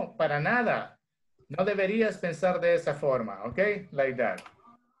 Okay, no, para nada. No deberías pensar de esa forma, okay? Like that.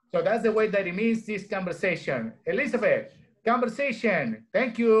 So that's the way that it means this conversation. Elizabeth, conversation.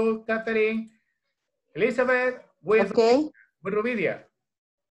 Thank you, Catherine. Elizabeth, with Rubidia.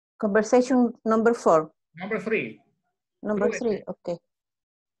 Conversation number 4. Number 3. Number 3, okay.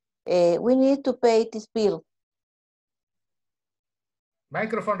 We need to pay this bill.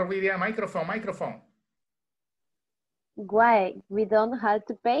 Microphone, Rubidia, microphone. Why? We don't have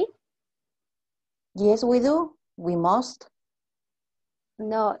to pay? Yes, we do. We must.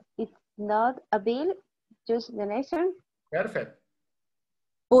 No, it's not a bill, just donation. Perfect.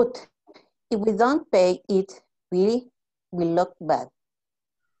 But if we don't pay it, we will look bad.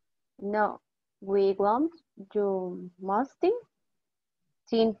 No, we won't. You must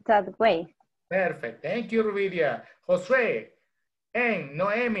think that way. Perfect. Thank you, Rubidia. Josue and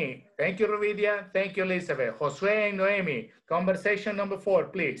Noemi. Thank you, Rubidia. Thank you, Elizabeth. Josue and Noemi. Conversation number 4,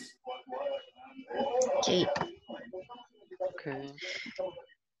 please. Okay. Okay.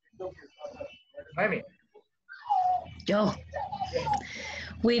 Noemi. Yo.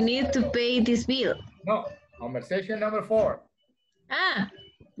 We need to pay this bill. No. Conversation number 4. Ah,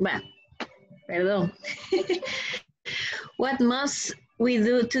 well, perdón. What must we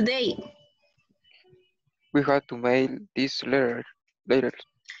do today? We have to mail this letter later.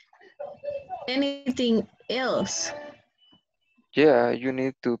 Anything else? Yeah, you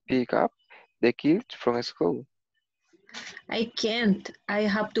need to pick up the kids from school. I can't. I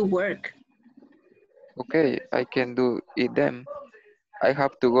have to work. Okay, I can do it then. I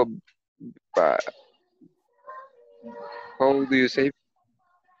have to go by. How do you say?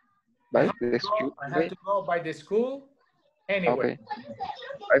 By the school? I have to go by the school anyway. Okay.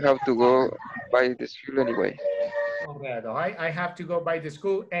 I have to go by the school anyway. Correcto. I have to go by the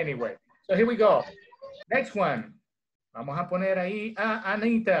school anyway. So here we go. Next one. Vamos a poner ahí a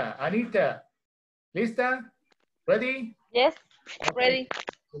Anita. Anita, ¿lista? Ready? Yes, Okay. ready.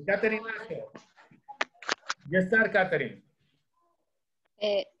 Catherine Lazo. You start, Catherine.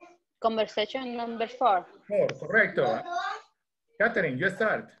 Conversation number 4. 4, correcto. Catherine, you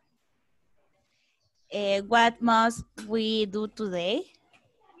start. What must we do today?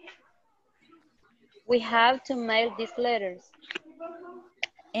 We have to mail these letters.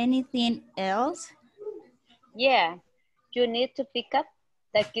 Anything else? Yeah, you need to pick up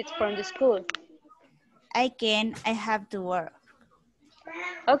the kids from the school. I have to work.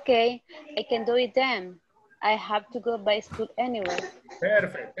 Okay, I can do it then. I have to go by school anyway.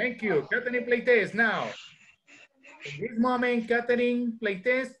 Perfect. Thank you. Catherine, play test now. In this moment, Catherine, play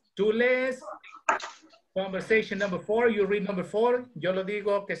test. Tú lees conversation number 4. You read number 4. Yo lo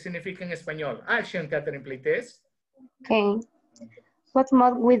digo que significa en español. Action, Catherine, play test. Okay. What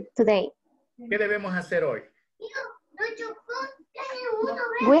must we today? ¿Qué debemos hacer hoy?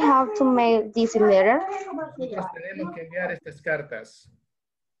 We have to mail this letter. Nosotros tenemos que enviar estas cartas.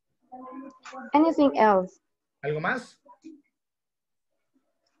 Anything else? ¿Algo más?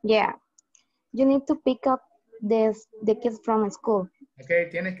 Yeah. You need to pick up the kids from school. Ok,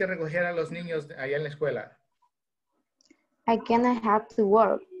 tienes que recoger a los niños allá en la escuela. I have to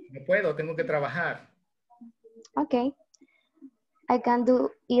work. No puedo, tengo que trabajar. Okay. I can do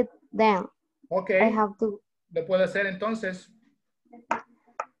it then. Ok. I have to. Lo puedo hacer entonces.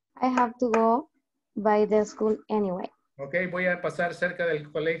 I have to go by the school anyway. Ok, voy a pasar cerca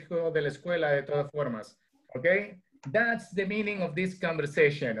del colegio, de la escuela de todas formas. Ok, that's the meaning of this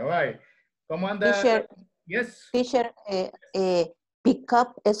conversation. All right. ¿Cómo anda? Teacher, Yes. Teacher, pick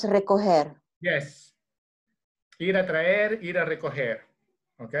up es recoger. Yes. Ir a traer, ir a recoger.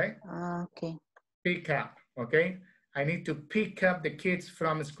 Ok. Ah, ok. Pick up. Ok. I need to pick up the kids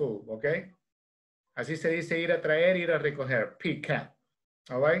from school. Ok. Así se dice ir a traer, ir a recoger. Pick up.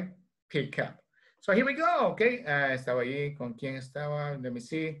 All right. Pick up. So here we go. Ok. Estaba ahí. ¿Con quién estaba? Let me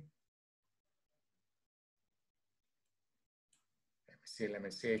see. Let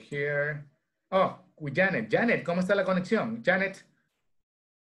me see here. Oh, with Janet. Janet, ¿cómo está la conexión? Janet.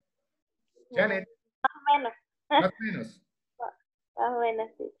 Janet. Más o menos. Más o menos. Ah, bueno,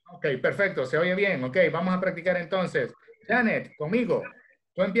 sí. Ok, perfecto, se oye bien. Ok, vamos a practicar entonces. Janet, conmigo.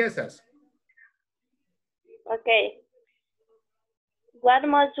 Tú empiezas. Okay. What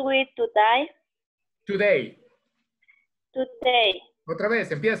must we today? Today. Today. Otra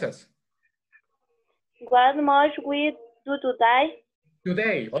vez, empiezas. What must we do today?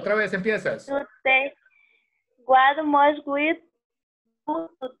 Today. Otra vez, empiezas. Today. What must we do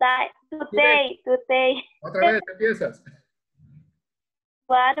today? Today. Otra vez, empiezas.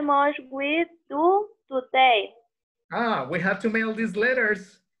 What must we do today? Ah, we have to mail these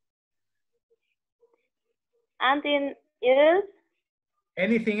letters. Anything else?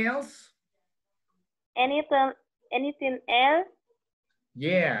 Anything else? Anything else?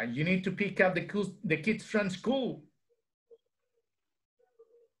 Yeah, you need to pick up the kids from school.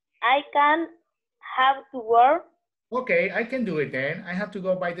 I can have to work. Okay, I can do it then. I have to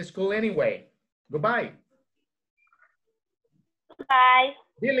go by the school anyway. Goodbye. Bye.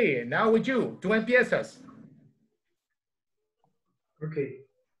 Billy, now with you. Tú empiezas. Okay.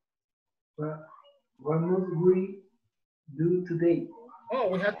 What must we do today? Oh,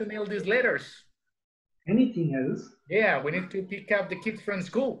 we have to mail these letters. Anything else? Yeah, we need to pick up the kids from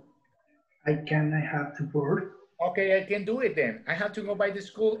school. I have to work. Okay, I can do it then. I have to go by the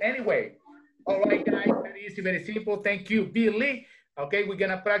school anyway. All right, guys, very easy, very simple. Thank you, Billy. Okay, we're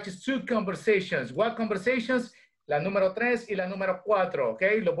gonna practice 2 conversations. What conversations? La número 3 y la número 4,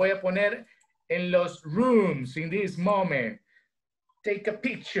 okay? Lo voy a poner en los rooms in this moment. Take a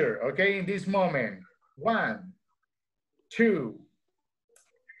picture, okay, in this moment. 1, 2,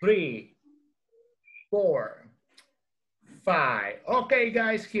 3, 4, 5. Okay,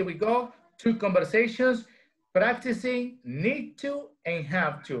 guys, here we go. 2 conversations. Practicing need to and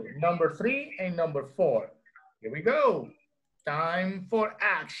have to. Number 3 and number 4. Here we go. Time for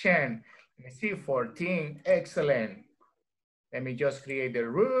action. Let me see, 14. Excellent. Let me just create the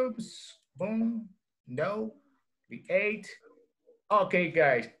rooms. Boom. No. Create. Okay,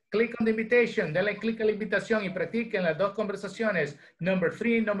 guys. Click on the invitation. Denle click a la invitación y practiquen las 2 conversaciones. Number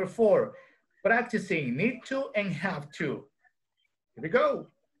 3 and number 4. Practicing need to and have to. Here we go.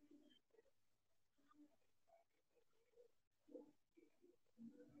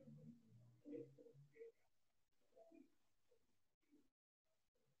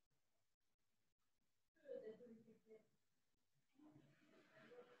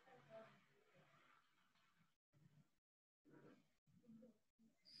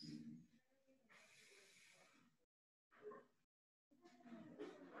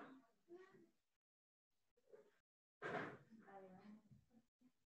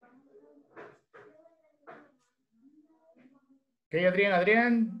 Okay,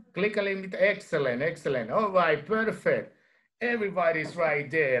 Adrian, click on the excellent, excellent. All right, perfect. Everybody's right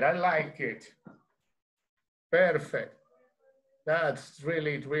there. I like it. Perfect. That's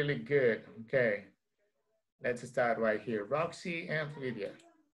really, really good. Okay. Let's start right here. Roxy and Lydia.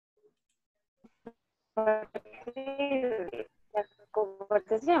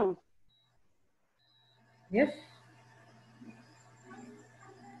 Conversación. Yes.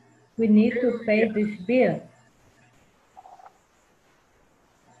 We need to pay this bill.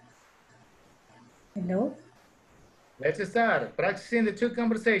 Hello? Let's start. Practicing the 2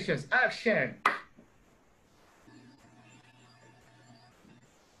 conversations. Action.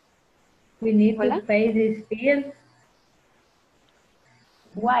 We need to pay this bill.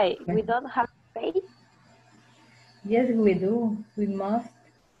 Why? We don't have to pay? Yes, we do. We must.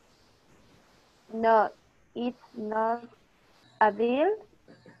 No, it's not a bill.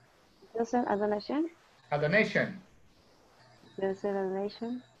 Just a donation. A donation. Just a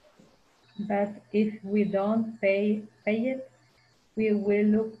donation. But if we don't pay it, we will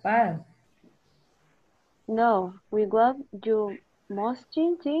look bad. No, we want you must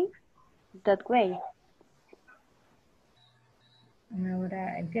think that way.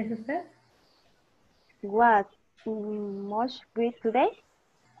 Ahora, ¿empieza usted? What must we today?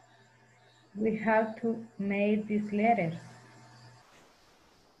 We have to make these letters.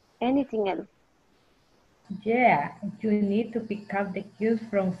 Anything else? Yeah, you need to pick up the kids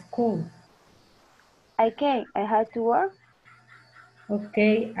from school. I have to work.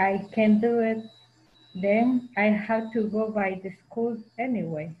 Okay, I can do it. Then I have to go by the school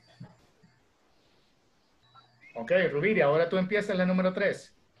anyway. Okay, Rubiria, ahora tú empiezas la número 3.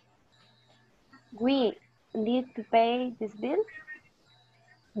 We need to pay this bill?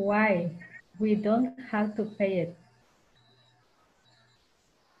 Why? We don't have to pay it.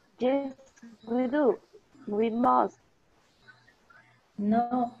 Yes, we do. We must.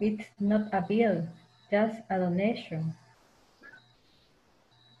 No, it's not a bill, just a donation.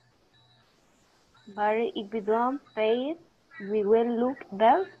 But if we don't pay it, we will look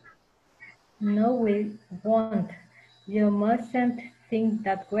well. No, we won't. You mustn't think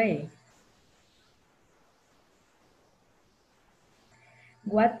that way.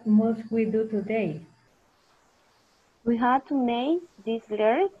 What must we do today? We have to make these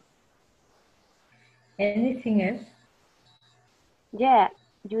letters. Anything else? Yeah,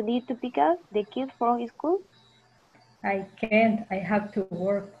 you need to pick up the kids from school. I can't. I have to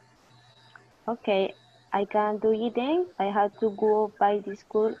work. Okay, I can't do it then. I have to go by the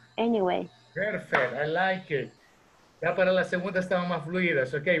school anyway. Perfect. I like it. Ya para la segunda estaban más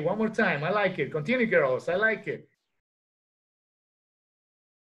fluidas. Okay, one more time. I like it. Continue, girls. I like it.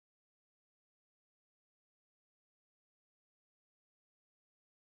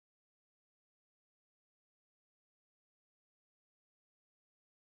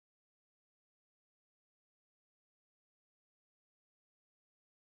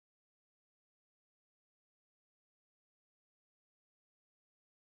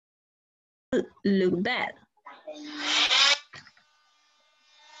 Look bad.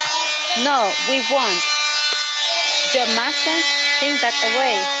 No, we won't. You mustn't think that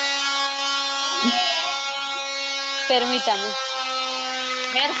away. Permítame.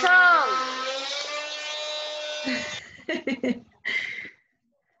 Gerson.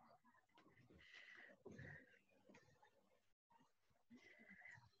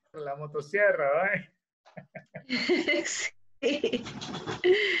 La motosierra, ¿eh? Sí.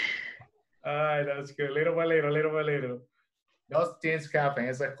 Ay, that's good. Little by little, little by little. Those things happen.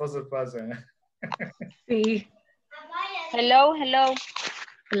 Esas cosas pasan. Sí. Hello, hello.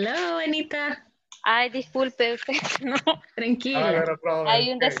 Hello, Anita. Ay, disculpe usted. No. Tranquila. No problem.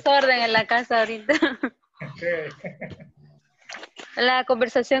 Hay un desorden en la casa ahorita. Okay. La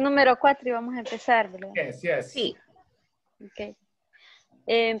conversación número 4 y vamos a empezar, ¿verdad? Yes, yes. Sí. Okay.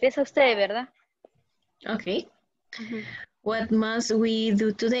 Empieza usted, ¿verdad? Okay. What must we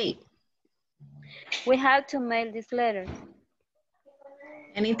do today? We have to mail this letter.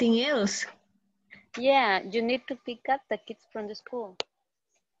 Anything else? Yeah, you need to pick up the kids from the school.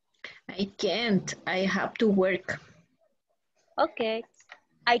 I can't. I have to work. Okay.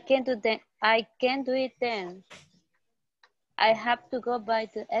 I can do it then. I have to go by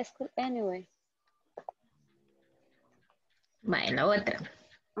the school anyway. Vaya, la otra.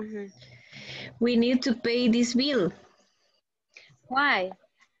 We need to pay this bill. Why?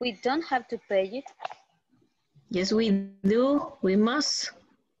 We don't have to pay it. Yes, we do. We must.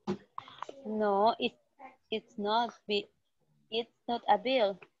 No, it's not a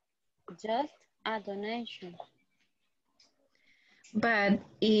bill, just a donation. But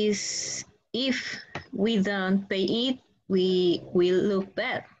if we don't pay it, we will look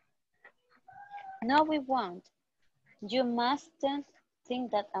bad. No, we won't. You mustn't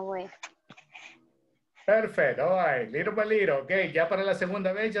think that away. Perfect. All right. Little by little. Okay. Ya para la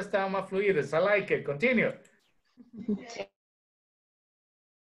segunda vez ya estaban más fluidos. I like it. Continue.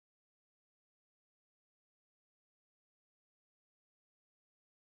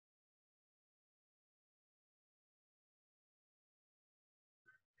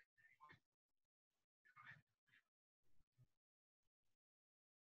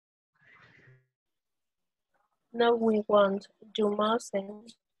 No, we won't. You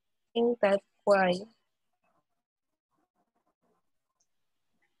mustn't think that way.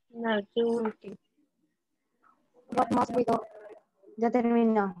 No, you. What must we do? Ya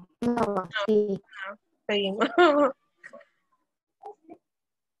terminó. No, sí. Seguimos.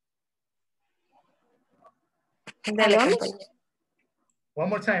 Dale, ¿Aló? compañera. One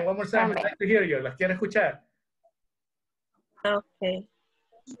more time. One more time. I'd like to hear you. Las quiero escuchar. Okay.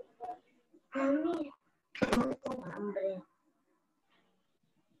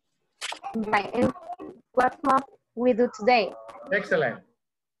 Right. And what must we do today? Excellent.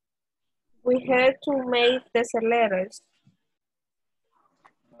 We have to make the letters.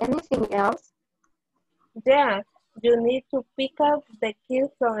 Anything else? Yeah, you need to pick up the kids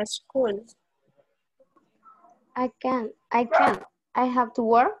from school. I can't. I have to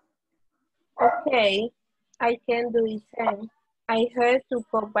work. Okay, I can do it then. I have to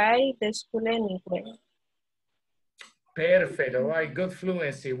go by the school anyway. Perfect. All right. Good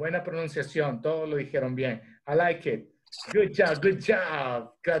fluency. Buena pronunciación. Todos lo dijeron bien. I like it. Good job. Good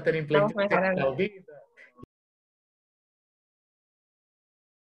job. Catherine, Vamos mejorando.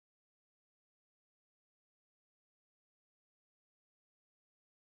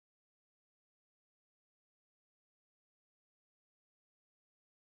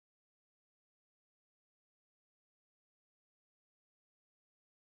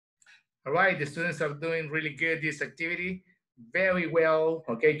 All right, the students are doing really good this activity. Very well,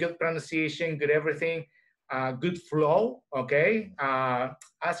 okay, good pronunciation, good everything. good flow, okay?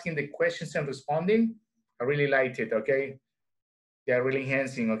 Asking the questions and responding. I really liked it, okay? They're really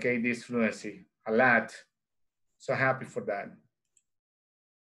enhancing, okay, this fluency a lot. So happy for that.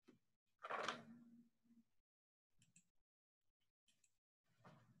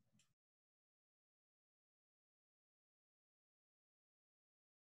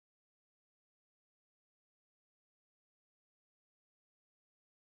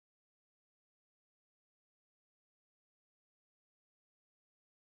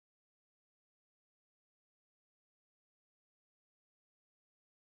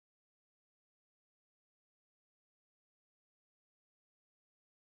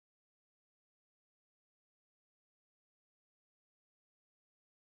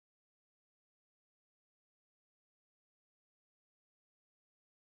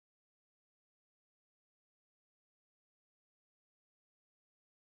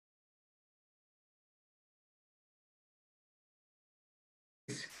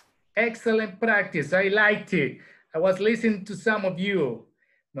 Excellent practice. I liked it. I was listening to some of you.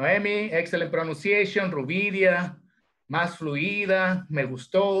 Noemi, excellent pronunciation. Rubidia, más fluida. Me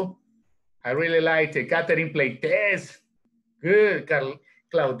gustó. I really liked it. Catherine played test. Good.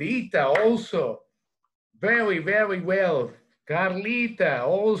 Claudita also. Very, very well. Carlita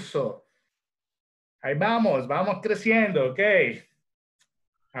also. Ahí vamos, vamos creciendo, ok.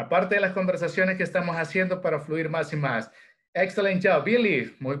 Aparte de las conversaciones que estamos haciendo para fluir más y más. Excellent job,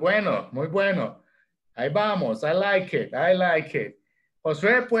 Billy. Muy bueno, muy bueno. Ahí vamos. I like it. I like it.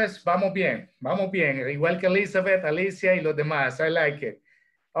 Josué, pues vamos bien. Vamos bien. Igual que Elizabeth, Alicia y los demás. I like it.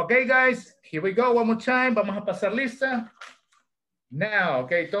 Okay, guys. Here we go. One more time. Vamos a pasar lista. Now,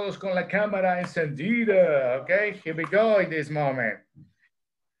 okay. Todos con la cámara encendida. Okay. Here we go in this moment.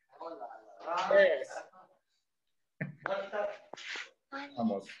 Yes.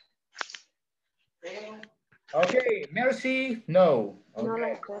 Vamos. Okay, Mercy, no.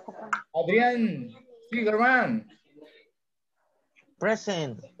 Okay. Adrián, Figueroa.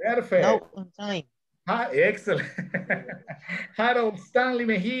 Present. Perfect. No on time. Excellent. Harold Stanley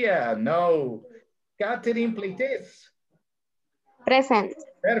Mejia, no. Catherine Pleites. Present.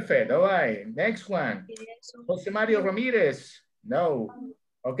 Perfect, all right. Next one. Jose Mario Ramirez, no.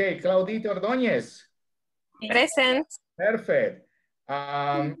 Okay, Claudita Ordóñez. Present. Perfect.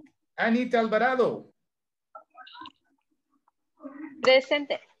 Anita Alvarado.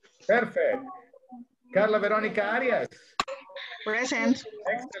 Presente. Perfect. Carla Verónica Arias. Present.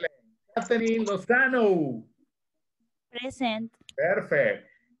 Excellent. Catherine Lozano. Present. Perfect.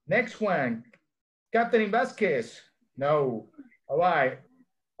 Next one. Catherine Vasquez. No. All right.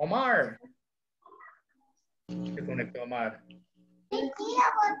 Omar. Se conectó Omar.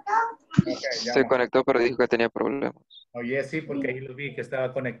 Okay, Se conectó, pero dijo que tenía problemas. Oye, sí, porque ahí lo vi que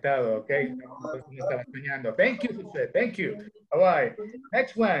estaba conectado, ok. Entonces me estaba enseñando. Thank you, José. Thank you. All right.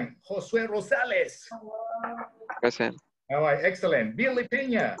 Next one, Josué Rosales. Present. All right, excellent. Billy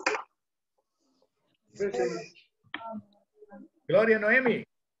Peña. Gloria Noemi.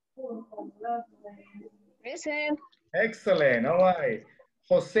 Present. Excellent. All right.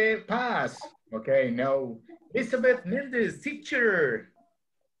 José Paz. Okay, no. Elizabeth Mendes, teacher.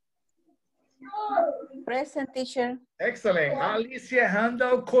 Present, teacher. Excellent. Alicia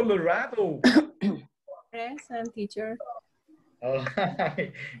Handel, Colorado. Present, teacher. All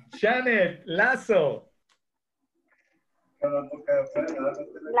right. Janet Lasso.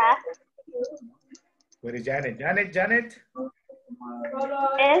 Where is Janet? Janet?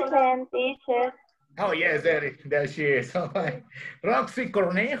 Present, teacher. Oh, yes, there she is. All right. Roxy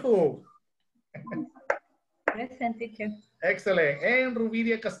Cornejo. Present, teacher. Excellent. And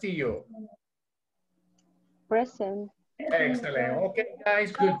Rubidia Castillo. Present. Excellent. Okay,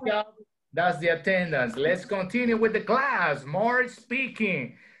 guys, good job. That's the attendance. Let's continue with the class. More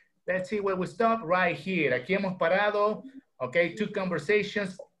speaking. Let's see where we stop right here. Aquí hemos parado. Okay, 2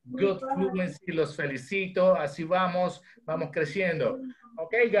 conversations. Good fluency. Los felicito. Así vamos creciendo.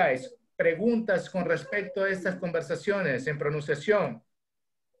 Okay, guys. Preguntas con respecto a estas conversaciones en pronunciación.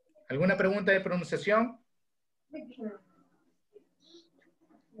 ¿Alguna pregunta de pronunciación?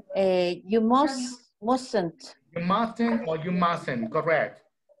 You mustn't. You mustn't or you mustn't, correct.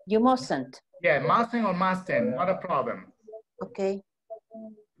 You mustn't. Yeah, mustn't or mustn't, not a problem. Okay.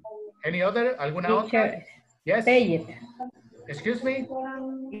 Any other? ¿Alguna Teacher, otra? Yes. pay it. Excuse me?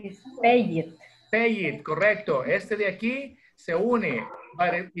 It's pay it. Pay it, correcto. Este de aquí se une.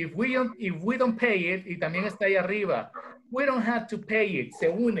 But if we don't pay it, y también está ahí arriba, we don't have to pay it, se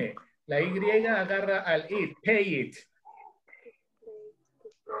une. La Y agarra al it, pay it.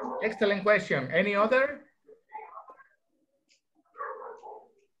 Excellent question. Any other?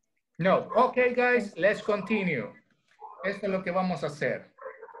 No. Okay, guys, let's continue. Esto es lo que vamos a hacer.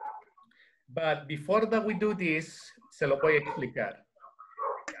 But before that we do this, se lo voy a explicar.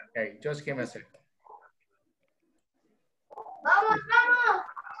 Okay, just give me a second.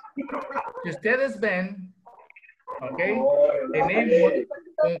 Si ustedes ven, ok, tenemos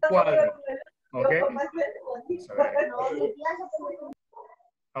un cuadro, ok.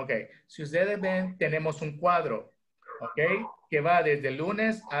 Ok, si ustedes ven, tenemos un cuadro, ok, que va desde el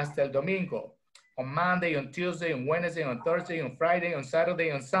lunes hasta el domingo. On Monday, on Tuesday, on Wednesday, on Thursday, on Friday, on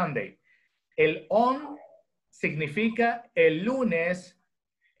Saturday, on Sunday. El on significa el lunes,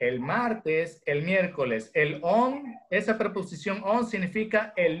 el martes, el miércoles. El on, esa preposición on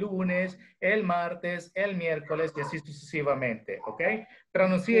significa el lunes, el martes, el miércoles y así sucesivamente, ¿ok?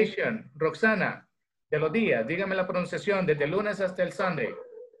 Pronunciation, Roxana, de los días, dígame la pronunciación desde el lunes hasta el Sunday.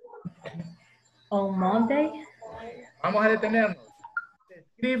 On Monday. Vamos a detenernos. Se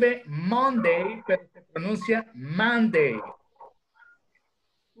escribe Monday, pero se pronuncia Monday.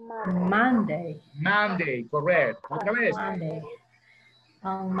 Monday. Monday, correcto. Otra vez. Monday.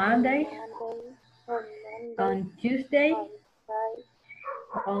 On Monday. On Tuesday.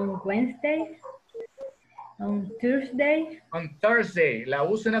 On Wednesday. On Thursday. On Thursday. La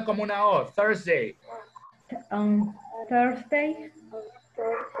usan como una O. Thursday. On Thursday.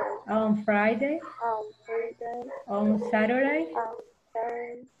 On Friday. On Saturday.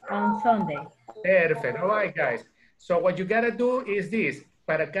 On Sunday. Perfect. All right, guys. So what you gotta do is this.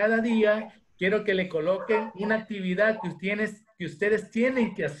 Para cada día, quiero que le coloquen una actividad que ustedes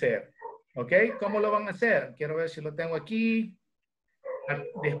tienen que hacer. ¿Ok? ¿Cómo lo van a hacer? Quiero ver si lo tengo aquí.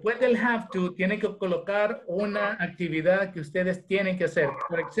 Después del have to, tienen que colocar una actividad que ustedes tienen que hacer.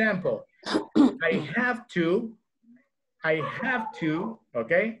 Por ejemplo, I have to,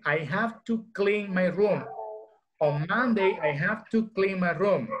 okay? I have to clean my room. On Monday, I have to clean my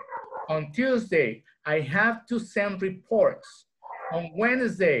room. On Tuesday, I have to send reports. On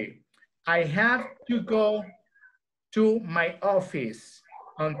Wednesday, I have to go to my office.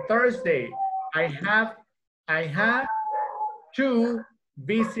 On Thursday, I have to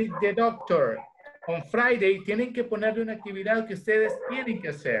visit the doctor. On Friday, tienen que ponerle una actividad que ustedes tienen que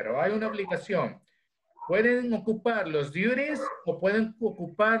hacer o hay una obligación. Pueden ocupar los duties o pueden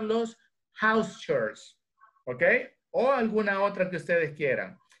ocupar los house chores, ¿ok? O alguna otra que ustedes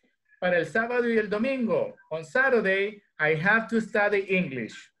quieran. Para el sábado y el domingo, on Saturday, I have to study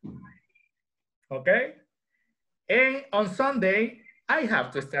English, ¿ok? And on Sunday, I have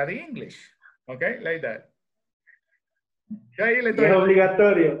to study English, ¿ok? Like that. Yo ahí le doy... Es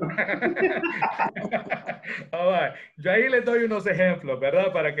obligatorio. All right. Yo ahí les doy unos ejemplos,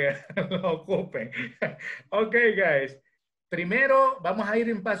 ¿verdad? Para que lo ocupen. Ok, guys. Primero, vamos a ir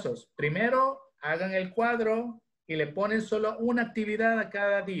en pasos. Primero, hagan el cuadro y le ponen solo una actividad a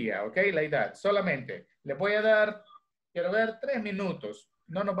cada día, ¿ok? La edad, solamente. Les voy a dar, quiero ver, 3 minutos.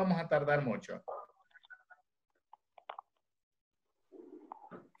 No nos vamos a tardar mucho.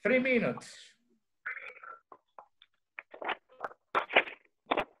 3 minutes.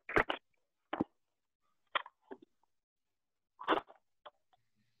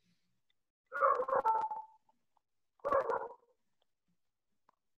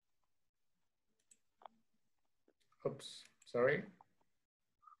 Oops, sorry.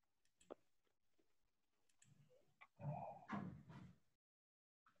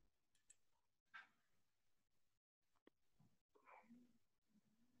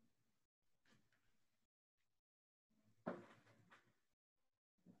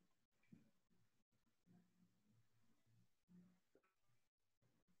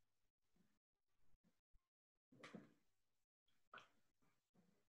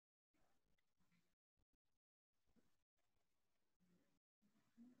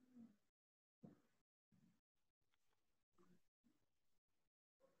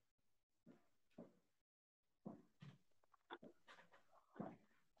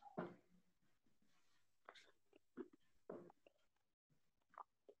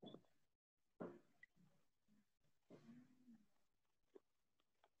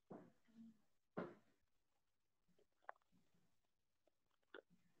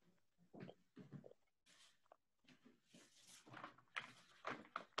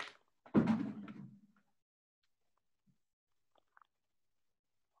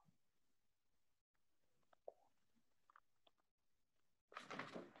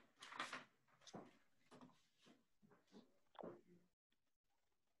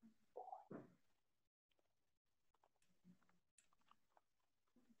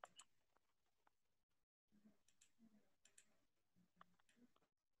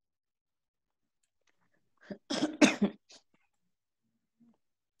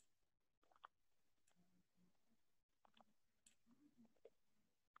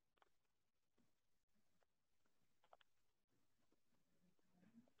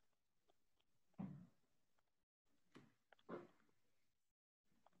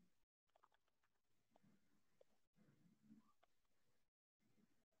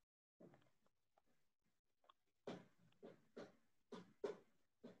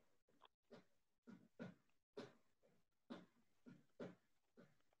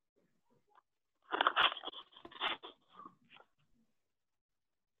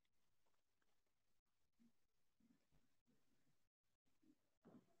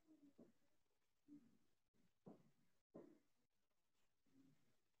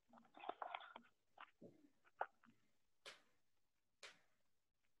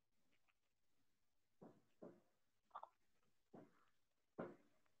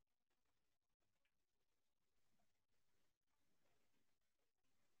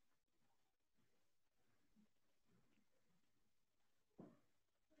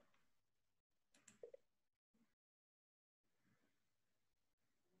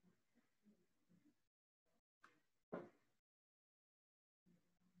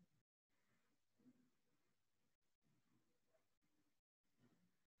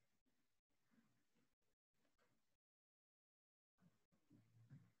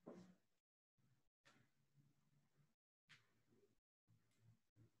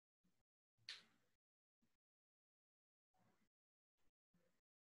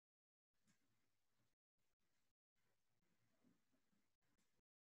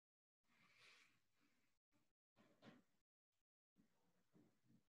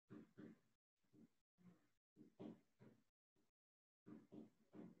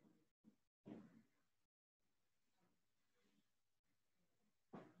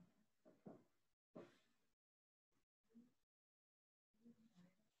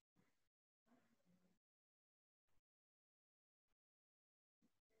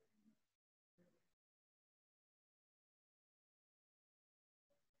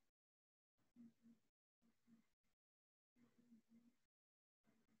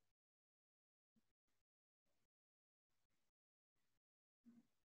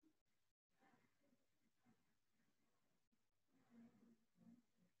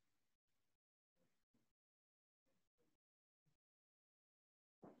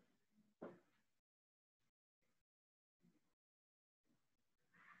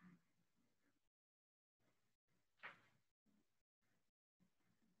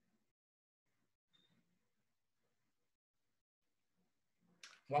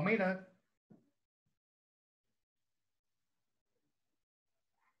 1 minute.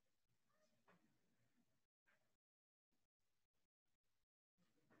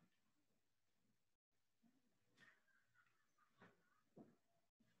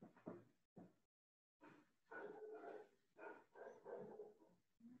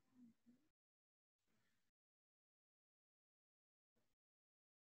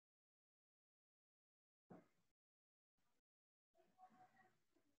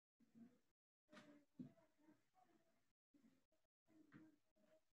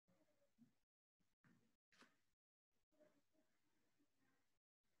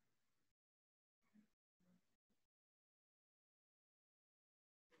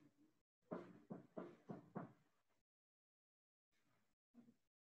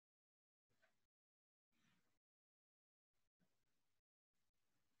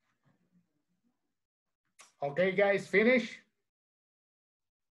 Okay, guys, finish?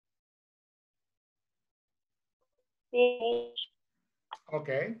 Finish.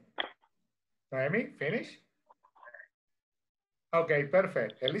 Okay. Noemi, finish? Okay,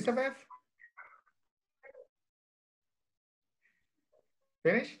 perfect. Elizabeth?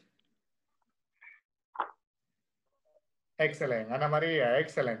 Finish? Excellent. Ana Maria,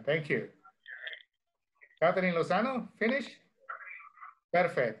 excellent. Thank you. Catherine Lozano, finish?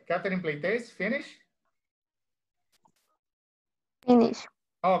 Perfect. Catherine Pleites, finish? Finish.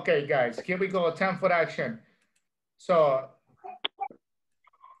 Okay, guys, here we go. Time for action. So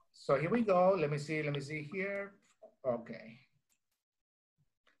here we go. Let me see here. Okay.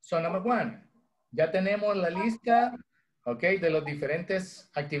 So number 1, ya tenemos la lista, okay, de las diferentes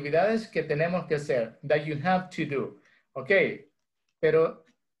actividades que tenemos que hacer, that you have to do. Okay, pero,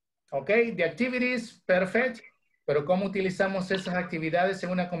 okay, the activities, perfect, pero ¿cómo utilizamos esas actividades en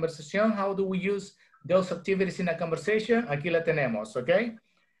una conversación? How do we use those activities in a conversation? Aquí la tenemos, okay?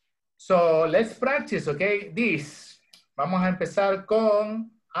 So let's practice, okay, this. Vamos a empezar con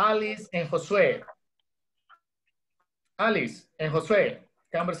Alice and Josué. Alice and Josué,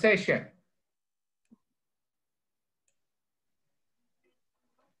 conversation.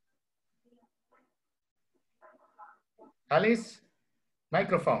 Alice,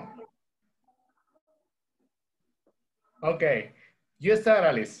 microphone. Okay, you start,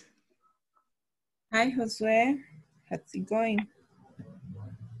 Alice. Hi, Josué. How's it going?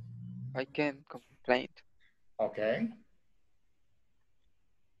 I can't complain. Okay.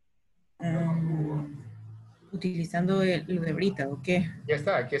 Utilizando lo de ahorita, ¿o qué? Ya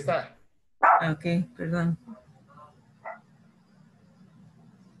está, aquí está. Ah, ok, perdón.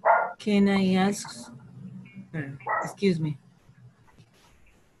 Can I ask, excuse me.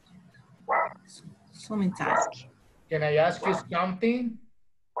 So many times. Can I ask you something?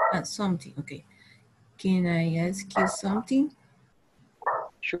 Something, okay. Can I ask you something?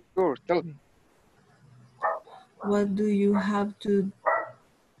 Sure, tell me. What do you have to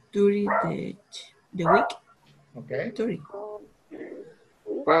during the week? Okay. During.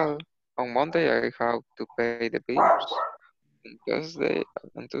 Well, on Monday I have to pay the bills.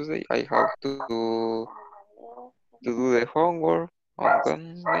 On Tuesday I have to do the homework.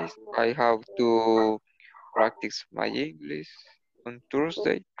 On Wednesday I have to practice my English. On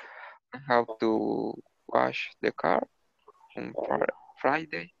Thursday I have to wash the car. On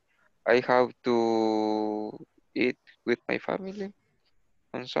Friday I have to eat with my family.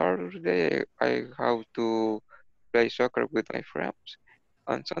 On Saturday I have to play soccer with my friends.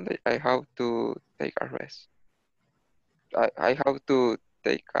 On Sunday I have to take a rest. I have to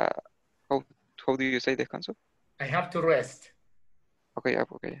take a how do you say descanso? I have to rest. Okay.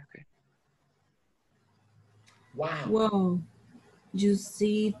 Wow. Wow, you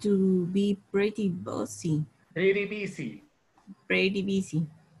seem to be pretty busy. Pretty busy. Pretty busy.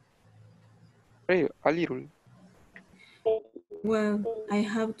 Hey, a little. Well, I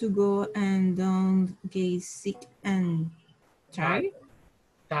have to go and don't get sick and tired.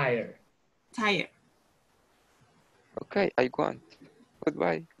 Tired. Tired. Okay, I want.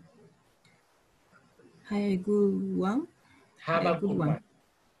 Goodbye. Have a good one. Have a good one.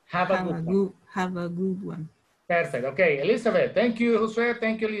 Have a good one. Perfect. Okay, Elizabeth. Thank you, Jose.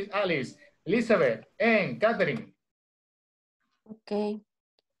 Thank you, Alice. Elizabeth and Catherine. Okay.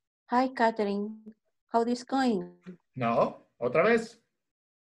 Hi, Catherine. How is going? No, otra vez.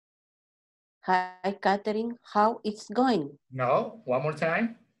 Hi, Catherine. How it's going? No, one more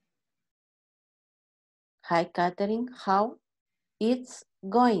time. Hi, Catherine. How it's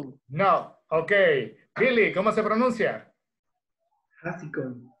going? No, okay. Billy, ¿cómo se pronuncia? How's it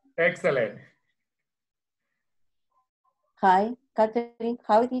going? Excellent. Hi, Catherine.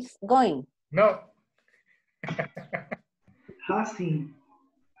 How it is going? No. How's it?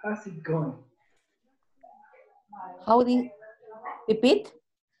 How's it going? How do you repeat?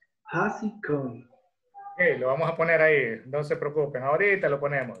 How's it going? Ok, lo vamos a poner ahí. No se preocupen. Ahorita lo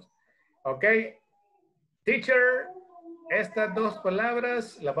ponemos. Ok. Teacher, estas dos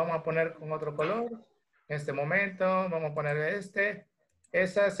palabras las vamos a poner con otro color. En este momento vamos a poner este.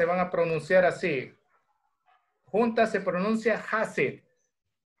 Esas se van a pronunciar así. Juntas se pronuncia has it.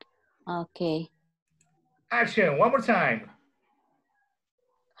 Okay. Action, one more time.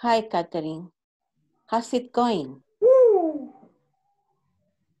 Hi, Catherine. How's it going? Woo.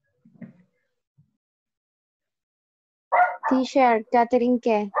 Teacher, Catherine,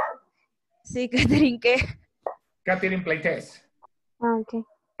 ¿qué? Sí, Catherine, ¿qué? Catherine Playtest. Ah, ok.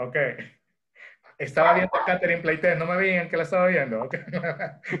 Ok. Estaba viendo a Catherine Playtest. No me veían que la estaba viendo. Ok.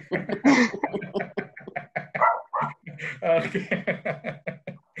 Okay.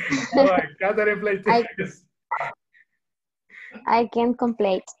 All right, Catherine Playtest. I can't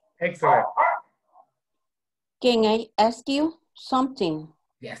complain. Excellent. Can I ask you something?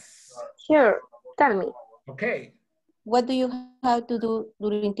 Yes. Sure, tell me. Okay. What do you have to do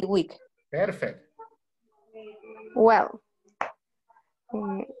during the week? Perfect. Well,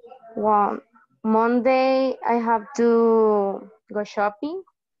 Monday I have to go shopping.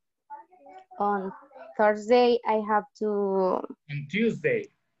 On Thursday I have to... On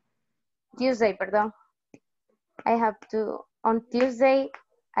Tuesday. Tuesday, perdón. On Tuesday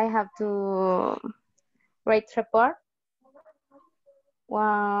I have to write report.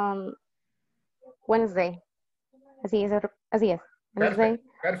 Wednesday. Así es. Wednesday.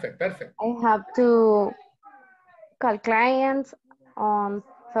 Perfect. I have to call clients. On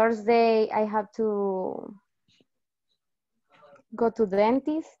Thursday, I have to go to the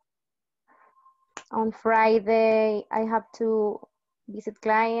dentist. On Friday, I have to visit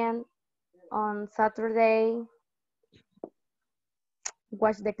client. On Saturday,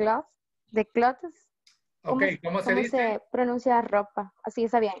 wash the clothes. Okay, ¿cómo se dice? Se pronuncia ropa? Así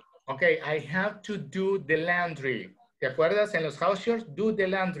está bien. Okay, I have to do the laundry. ¿Te acuerdas en los house chores? Do the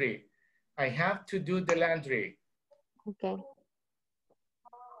laundry. I have to do the laundry. Okay.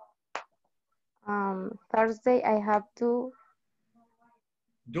 Thursday, I have to...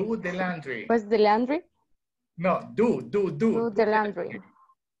 Do the laundry. What's the laundry? No, do. Do the laundry.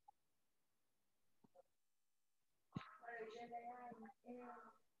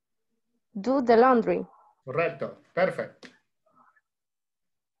 Do the laundry. Correcto, perfect.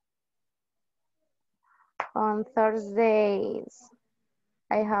 On Thursdays,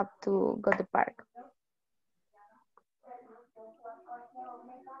 I have to go to the park.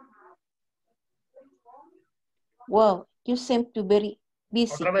 Wow, you seem to be very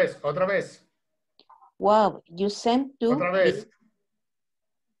busy. Otra vez. Wow, you seem to Otra vez.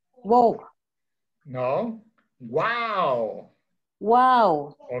 Wow. No. Wow.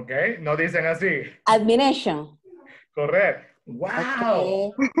 Wow. Ok, no dicen así. Admiration. Correcto.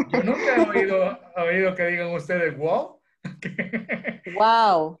 Wow. Okay. Yo nunca he oído que digan ustedes wow.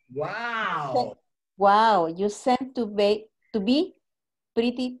 Wow. Wow. Wow, you seem to be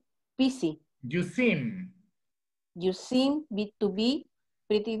pretty busy. You seem. You seem to be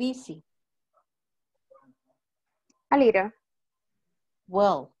pretty busy. A little.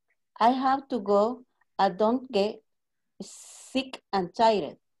 Well, I have to go. I don't get sick and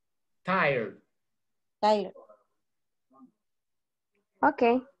tired. Tired.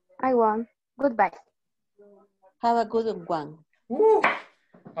 Okay, I won. Goodbye. Have a good one.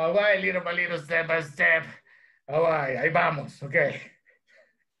 All right, little by little, step by step. All right, ahí vamos, ok.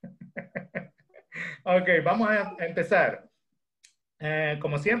 Ok, vamos a empezar.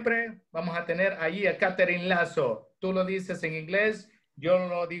 Como siempre, vamos a tener allí a Catherine Lazo. Tú lo dices en inglés, yo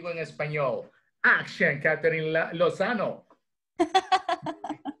lo digo en español. Action, Catherine Lozano.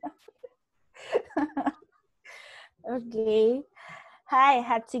 Okay. Hi,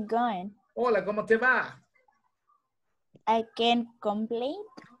 how's it going? Hola, ¿cómo te va? I can't complain.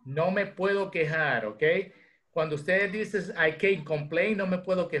 No me puedo quejar, ¿ok? Cuando ustedes dicen I can't complain, no me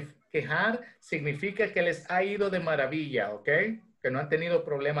puedo quejar, significa que les ha ido de maravilla, ¿ok? Que no han tenido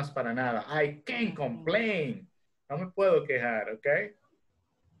problemas para nada. I can't complain. No me puedo quejar, ¿ok?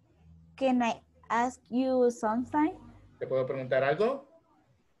 Can I ask you something? ¿Te puedo preguntar algo?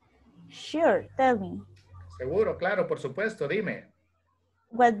 Sure, tell me. Seguro, claro, por supuesto, dime.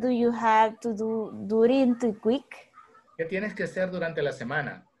 What do you have to do during the week? ¿Qué tienes que hacer durante la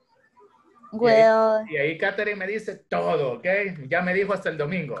semana? Well, y ahí Catherine me dice todo, ¿ok? Ya me dijo hasta el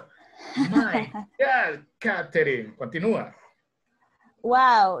domingo. My God, Catherine. Continúa.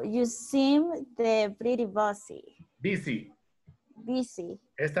 Wow, you seem pretty busy. Busy.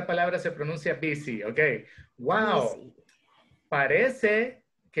 Esta palabra se pronuncia busy, ¿ok? Wow. Busy. Parece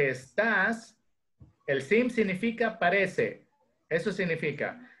que estás, el seem significa parece. Eso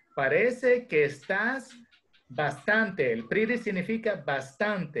significa, parece que estás bastante. El pretty significa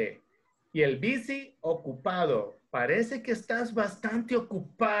bastante. Y el busy, ocupado. Parece que estás bastante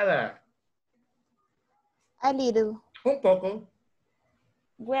ocupada. A little. Un poco.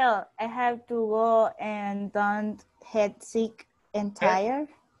 Well, I have to go and don't get sick and tired.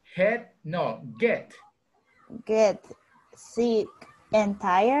 Get. Get sick and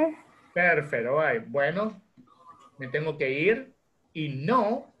tired. Perfecto. Bueno, me tengo que ir. Y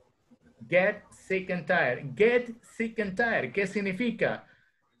no, get sick and tired. Get sick and tired. ¿Qué significa?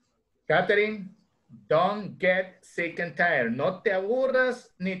 Catherine, don't get sick and tired. No te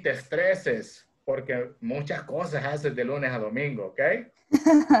aburras ni te estreses, porque muchas cosas haces de lunes a domingo, ¿ok?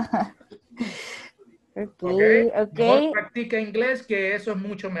 Okay. Mejor practica inglés, que eso es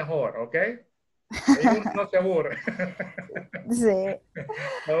mucho mejor, ¿ok? Ahí uno no se aburre. Sí.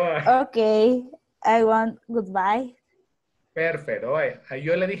 Okay. I want goodbye. Perfecto.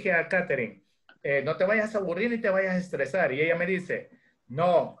 Yo le dije a Catherine, no te vayas a aburrir ni te vayas a estresar. Y ella me dice,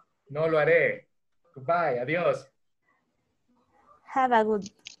 no lo haré. Goodbye, adiós. Have a good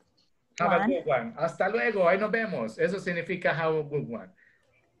one. Hasta luego, ahí nos vemos. Eso significa have a good one.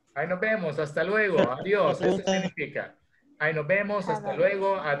 Ahí nos vemos, hasta luego, adiós. Eso significa, ahí nos vemos, hasta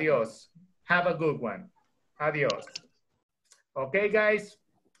luego, adiós. Have a good one. Adiós. Ok, guys.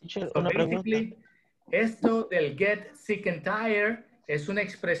 So basically, esto del get sick and tired es una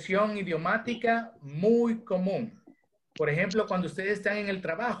expresión idiomática muy común. Por ejemplo, cuando ustedes están en el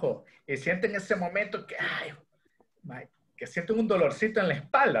trabajo y sienten ese momento que, que sienten un dolorcito en la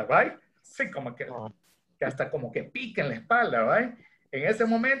espalda, ¿right? Sí, como que hasta como que pica en la espalda, ¿right? En ese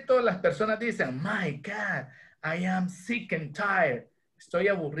momento las personas dicen, my God, I am sick and tired. Estoy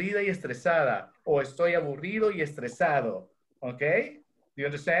aburrida y estresada. O estoy aburrido y estresado. ¿Ok? Do you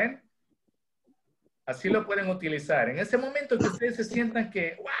understand? Así lo pueden utilizar. En ese momento que ustedes se sientan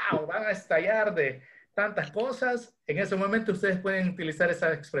que, wow, van a estallar de tantas cosas, en ese momento ustedes pueden utilizar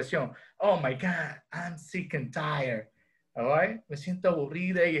esa expresión. Oh my God, I'm sick and tired. All right? Me siento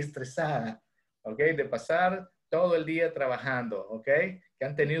aburrida y estresada. ¿Ok? De pasar todo el día trabajando. ¿Ok? Que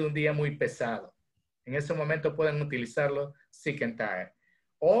han tenido un día muy pesado. En ese momento pueden utilizarlo sick and tired.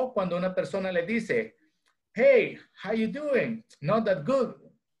 O cuando una persona le dice, hey, how you doing? Not that good.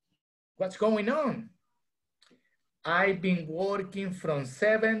 What's going on? I've been working from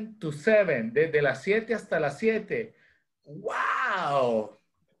 7 to 7. Desde las 7 hasta las 7. Wow.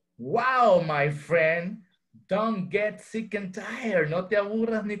 Wow, my friend. Don't get sick and tired. No te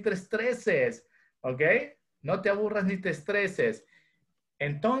aburras ni te estreses. ¿Ok? No te aburras ni te estreses.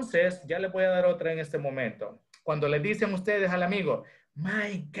 Entonces, ya le voy a dar otra en este momento. Cuando le dicen ustedes al amigo,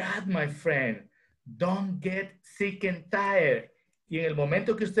 my God, my friend, don't get sick and tired. Y en el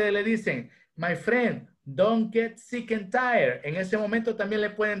momento que ustedes le dicen, my friend, don't get sick and tired, en ese momento también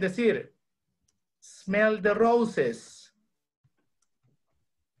le pueden decir, smell the roses.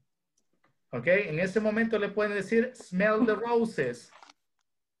 ¿Ok? En ese momento le pueden decir, smell the roses.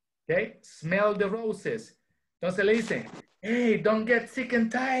 ¿Ok? Smell the roses. Entonces le dicen, hey, don't get sick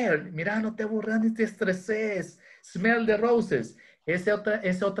and tired. Mira, no te aburras ni te estreses. Smell the roses. Es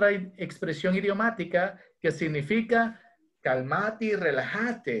otra expresión idiomática que significa calmate y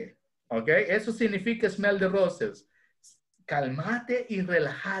relájate. ¿Ok? Eso significa smell the roses. Calmate y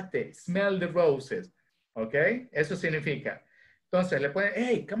relájate. Smell the roses. ¿Ok? Eso significa. Entonces le pueden,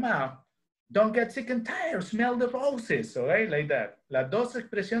 hey, come on. Don't get sick and tired. Smell the roses. All right? Like that. Las dos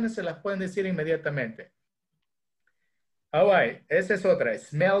expresiones se las pueden decir inmediatamente. All right. Esa es otra.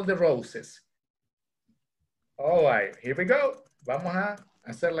 Smell the roses. All right. Here we go. Vamos a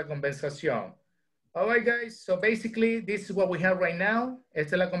hacer la conversación. All right, guys. So basically, this is what we have right now.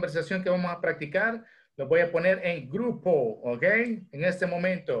 Esta es la conversación que vamos a practicar. Lo voy a poner en grupo, ¿ok? En este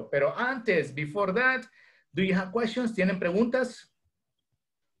momento. Pero antes, before that, do you have questions? ¿Tienen preguntas?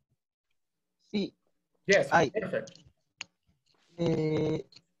 Sí. Yes, Hay. perfect.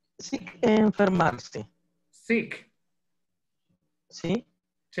 Sick, enfermarse. Sick. ¿Sí?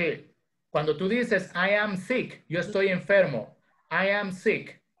 Sí. Cuando tú dices, I am sick, yo estoy enfermo. I am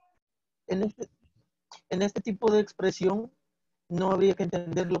sick. En este tipo de expresión no habría que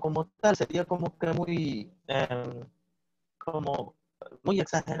entenderlo como tal. Sería como que muy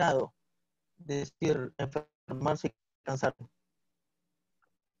exagerado decir enfermarse y cansarse.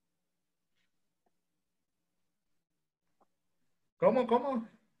 ¿Cómo?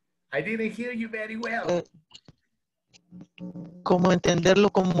 I didn't hear you very well. Como entenderlo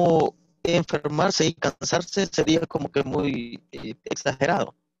como enfermarse y cansarse sería como que muy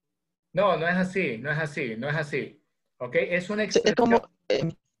exagerado. No es así. ¿Ok? Es una expresión. Es como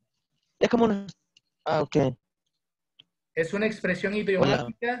Es como una... Ah, ok. Es una expresión Hola.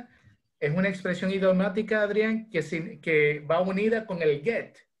 idiomática. Es una expresión idiomática, Adrián, que va unida con el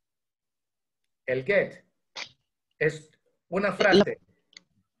get. El get. Es una frase.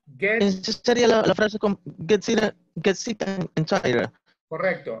 Get. Esa sería la frase con get sick and tired.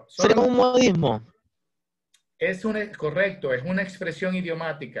 Correcto. Sería como un modismo. Correcto, es una expresión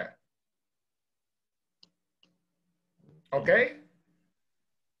idiomática. ¿Ok?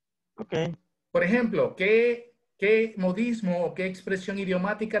 Ok. Por ejemplo, ¿qué modismo o qué expresión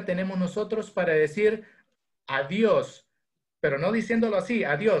idiomática tenemos nosotros para decir adiós? Pero no diciéndolo así,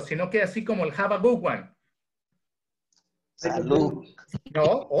 adiós, sino que así como el have a good one. Salud.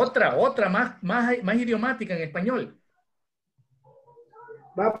 No, otra, más idiomática en español.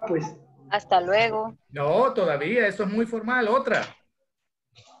 Va, pues. Hasta luego. No, todavía, eso es muy formal, otra. Salud,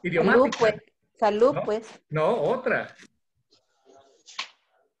 Idiomática. pues. Salud, No, pues. no, otra.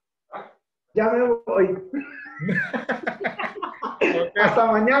 Ya me voy. Okay. Hasta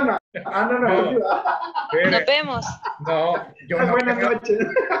mañana. No. Mire, Nos vemos. No, yo no. Buenas noches.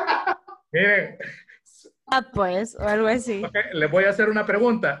 Miren. Ah, pues, o algo así. Okay, les voy a hacer una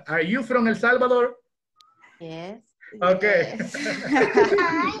pregunta. Are you from El Salvador? Yes. Okay. Yes.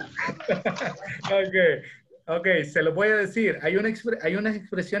 Okay, se lo voy a decir. Hay unas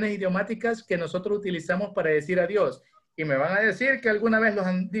expresiones idiomáticas que nosotros utilizamos para decir adiós. Y me van a decir que alguna vez los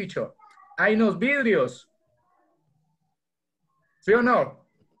han dicho. Hay unos vidrios. ¿Sí o no?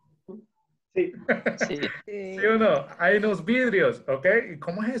 Sí. ¿Sí o no? Hay unos vidrios, ¿ok? ¿Y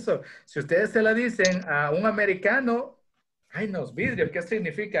cómo es eso? Si ustedes se la dicen a un americano, hay unos vidrios, ¿qué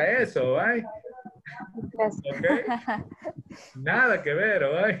significa eso? ¿Ay? ¿Ok? Nada que ver,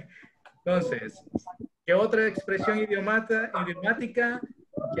 ¿ok? Entonces, ¿qué otra expresión idiomática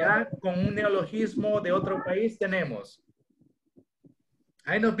ya con un neologismo de otro país tenemos?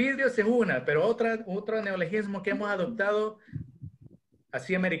 Hay unos vidrios es una, pero otro neologismo que hemos adoptado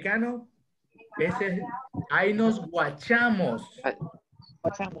así americano, ese es, ahí nos guachamos.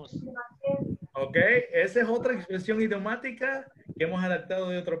 Ok, esa es otra expresión idiomática que hemos adaptado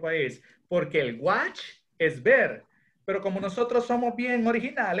de otro país, porque el watch es ver, pero como nosotros somos bien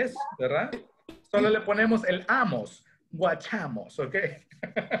originales, ¿verdad? Solo le ponemos el amos, guachamos, ok.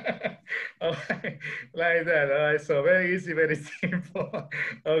 Like that, so very easy, very simple.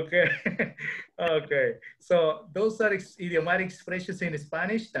 Okay, okay. So those are idiomatic expressions in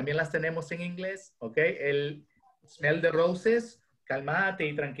Spanish. También las tenemos en inglés, okay. El smell the roses, calmate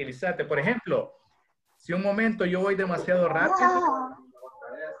y tranquilízate. Por ejemplo, si un momento yo voy demasiado rápido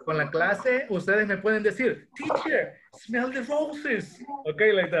con la clase, ustedes me pueden decir, teacher, smell the roses.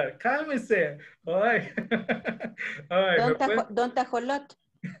 Okay, like that. Cálmese. All right. All right. Don't ajolot.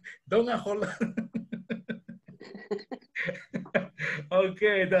 Don't ajolot.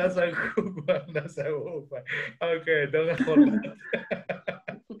 Okay, that's a good one. That's a good one. Okay, don't ajolot.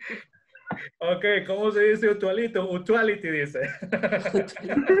 Okay, ¿cómo se dice utualito? Utuality dice.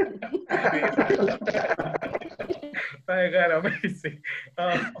 My God, amazing.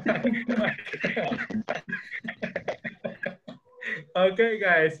 Okay,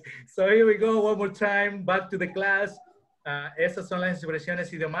 guys. So here we go. One more time. Back to the class. Esas son las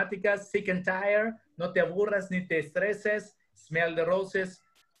expresiones idiomáticas. Sick and tired. No te aburras ni te estreses. Smell the roses.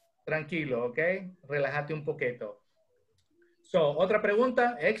 Tranquilo, ¿ok? Relájate un poquito. So, otra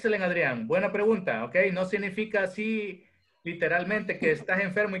pregunta. Excelente, Adrián. Buena pregunta, ¿ok? No significa así literalmente que estás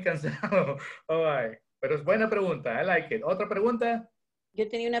enfermo y cansado. All right. Pero es buena pregunta. I like it. ¿Otra pregunta? Yo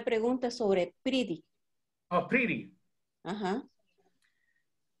tenía una pregunta sobre pretty. Oh, pretty. Ajá.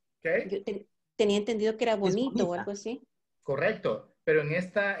 Okay. Yo tenía entendido que era bonito o algo así. Correcto. Pero en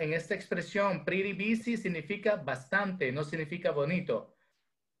esta expresión, pretty busy significa bastante, no significa bonito.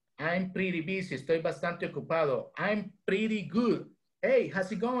 I'm pretty busy. Estoy bastante ocupado. I'm pretty good. Hey,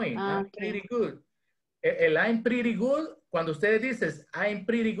 how's it going? I'm pretty good. El I'm pretty good, cuando ustedes dicen I'm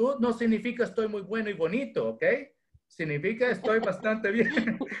pretty good, no significa estoy muy bueno y bonito, ¿ok? Significa estoy bastante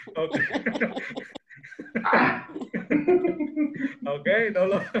bien. Ok. Ok,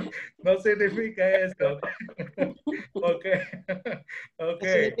 no significa eso. Ok. Ok.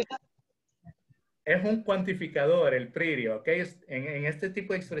 Es un cuantificador, el pretty, ¿ok? En este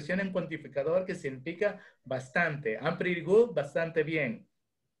tipo de expresión es un cuantificador que significa bastante. I'm pretty good, bastante bien.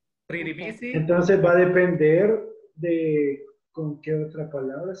 Pretty busy. Entonces va a depender de con qué otra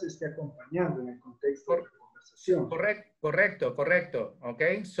palabra se esté acompañando en el contexto de la conversación. Correcto, ¿ok?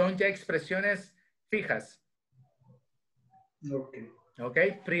 Son ya expresiones fijas. Ok,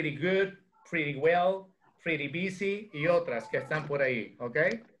 pretty good, pretty well, pretty busy y otras que están por ahí, ¿ok?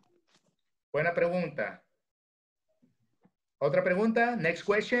 Buena pregunta. ¿Otra pregunta? Next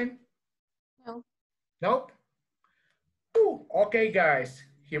question. No. Nope. Okay, guys,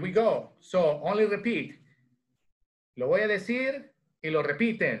 here we go. So only repeat. Lo voy a decir y lo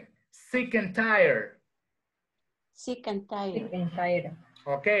repiten. Sick and tired. Sick and tired. Sick and tired.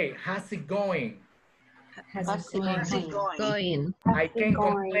 Okay, how's it going? How's it going? I can't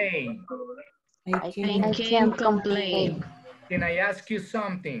complain. I can't complain. Can I ask you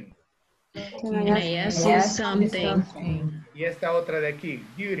something? Can I ask you something? Y esta otra de aquí,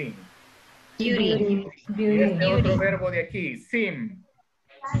 during. During. Y este otro verbo de aquí, sim.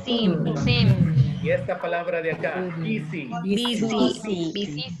 Sim. Y esta palabra de acá, busy. Busy.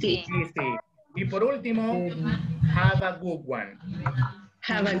 Y por último, have a good one.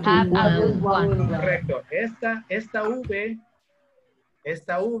 Have a good one. Correcto. Esta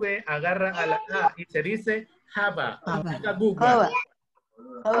V agarra a la A y se dice have a good one.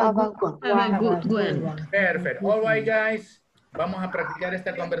 Have a good one. Perfect. All right, guys. Vamos a practicar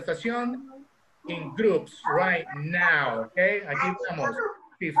esta conversación in groups right now. Okay. Aquí vamos.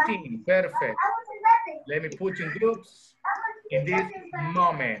 15. Perfect. Let me put in groups in this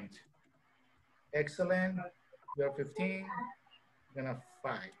moment. Excellent. You're 15. I'm gonna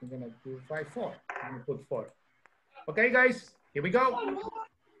 5. I'm gonna do 5, 4. I'm gonna put 4. Okay, guys. Here we go.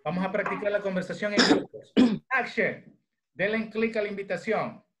 Vamos a practicar la conversación en grupos. Action. Denle clic a la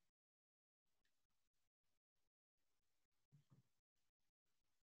invitación.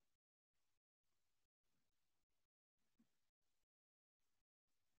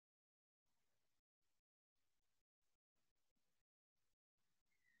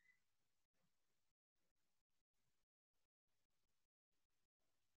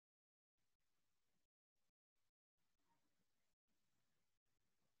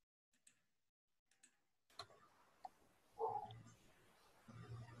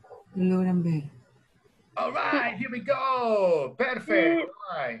 Logran ver. All right, here we go. Perfect.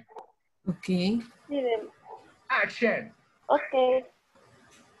 All right. Ok. Action. Ok.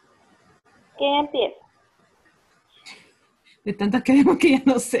 ¿Quién empieza? De tantas que vemos que ya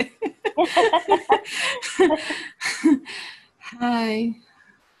no sé. Hi.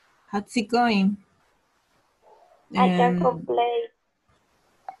 How's it going? I can't complain.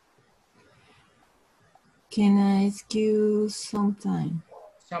 Can I ask you something?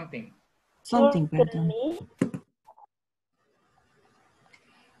 Something. Something, Sure, perdón. me.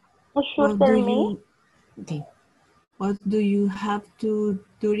 Sure, tell me. Okay. What do you have to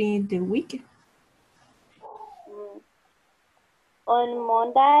during the week? On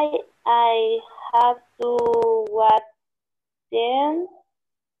Monday, I have to watch them.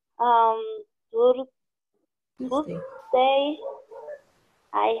 Tuesday,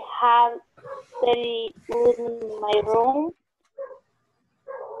 I have study in my room.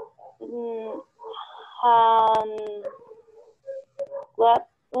 What?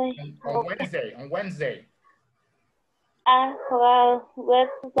 On Wednesday. Well,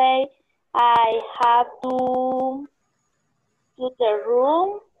 Wednesday, I have to the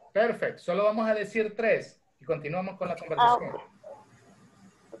room. Perfect. Solo vamos a decir 3 y continuamos con la conversación.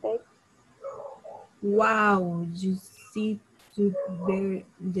 Okay. Wow, you see to be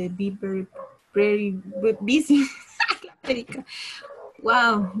very busy.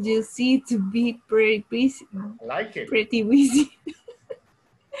 Wow, you see to be pretty busy. I like it. Pretty busy.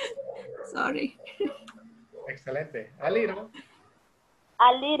 Sorry. Excelente. A little.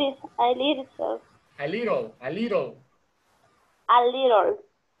 A little.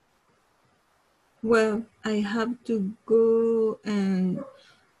 Well, I have to go and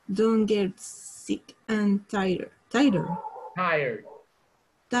don't get sick and tired. Tired.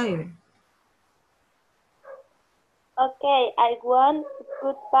 Okay, I want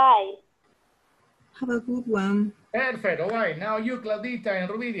goodbye. Have a good one. Perfect. All right. Now you, Claudita and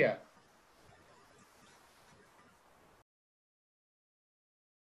Rubidia.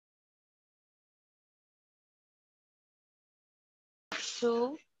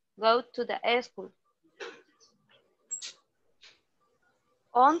 To go to the school.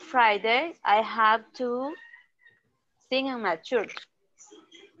 On Friday, I have to sing in my church.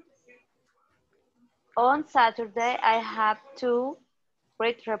 On Saturday, I have to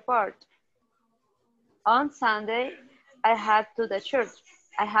read report. On Sunday, I have to the church.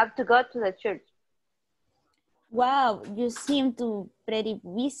 I have to go to the church. Wow, you seem to pretty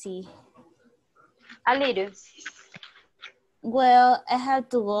busy. A little. Well, I have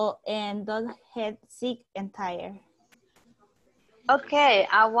to go and don't get sick and tired. Okay,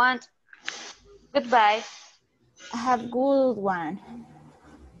 I want goodbye. Have a good one.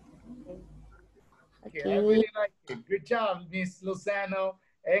 Okay, I really like it. Good job, Miss Lozano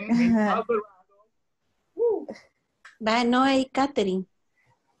and Miss Alvarado. Bye, no, Catherine.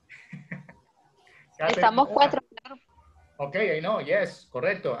 Estamos 4. Ok, I know, yes,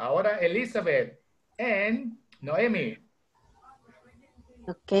 correcto. Ahora Elizabeth and Noemi.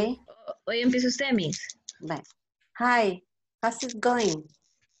 Okay. Hoy empieza usted, Miss. Bye. Hi, how's it going?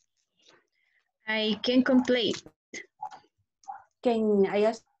 I can't complain. Can I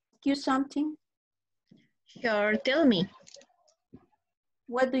ask you something? Sure, tell me.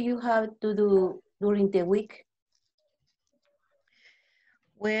 What do you have to do during the week?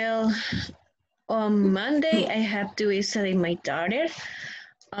 Well, on Monday, I have to study my daughter.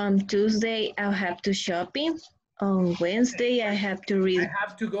 On Tuesday, I'll have to shopping. On Wednesday, I have to read. I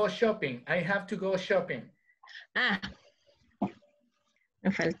have to go shopping. I have to go shopping. Ah,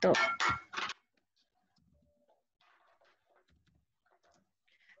 me faltó.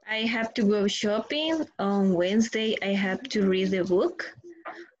 I have to go shopping. On Wednesday, I have to read the book.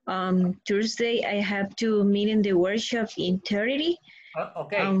 On Thursday, I have to meet in the workshop in 30.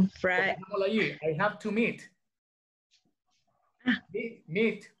 Okay. On Friday. I have to meet.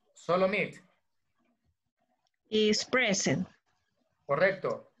 Meet. Solo meet. Is present.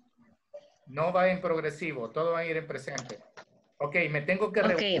 Correcto. No va en progresivo. Todo va a ir en presente. Ok, me tengo que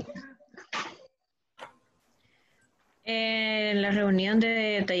reunir. ¿En la reunión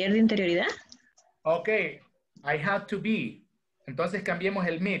de taller de interioridad? Ok. I have to be. Entonces cambiemos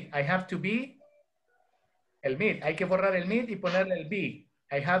el meet. I have to be. El meet. Hay que borrar el meet y ponerle el be.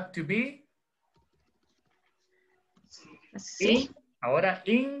 I have to be. Sí. Ahora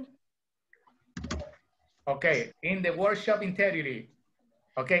in. Ok. In the workshop interior.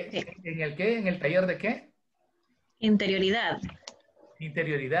 Ok. ¿En el qué? ¿En el taller de qué? Interioridad.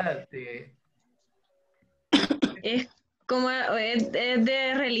 Interioridad. Es como es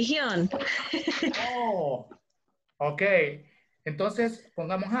de religión. Oh. Ok. Entonces,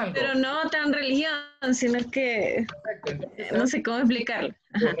 pongamos algo. Pero no tan religión, sino que no sé cómo explicarlo.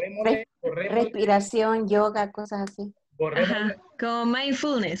 Respiración, yoga, cosas así. Ajá, como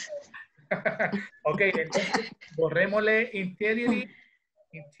mindfulness. Ok, entonces borrémosle interior.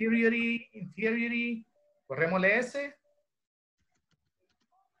 Borrémosle ese.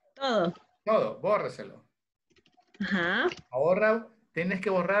 Todo. Todo, bórreselo. Ajá. Ahora tienes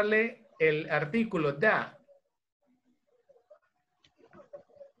que borrarle el artículo da.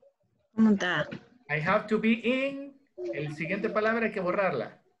 ¿Cómo está? I have to be in. El siguiente palabra hay que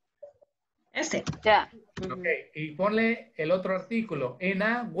borrarla. Este. Ya. Ok, y ponle el otro artículo. In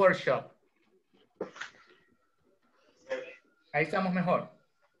a workshop. Ahí estamos mejor.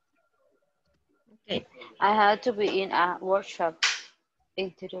 Okay. I have to be in a workshop.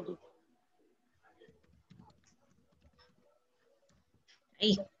 Interior.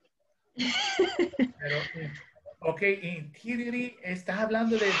 Ahí. Pero, ok, interior, estás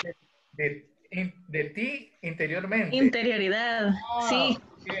hablando de ti interiormente. Interioridad, sí.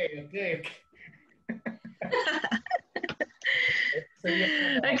 Ok.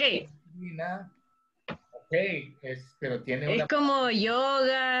 Ok. Ok, pero tiene una... Es como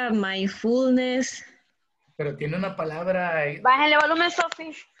yoga, mindfulness. Pero tiene una palabra... Bájenle volumen,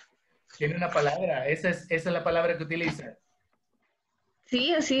 Sophie. Tiene una palabra, esa es la palabra que utiliza.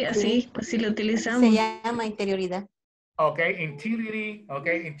 Sí, así lo utilizamos. Se llama interioridad. Ok, interior,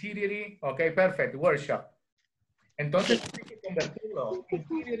 ok, perfect, workshop. Entonces hay que convertirlo,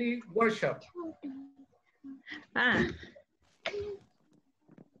 interior, workshop. Ah.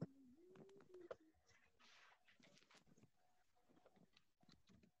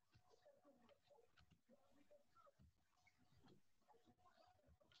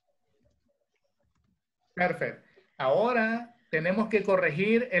 Perfecto. Ahora tenemos que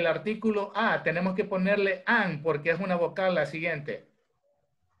corregir el artículo A. Tenemos que ponerle an porque es una vocal la siguiente.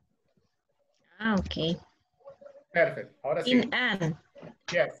 Ah, ok. Perfecto. Ahora sí. In an.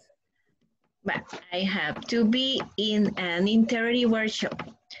 Yes. But I have to be in an interior workshop.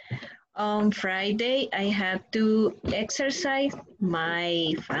 On Friday, I have to exercise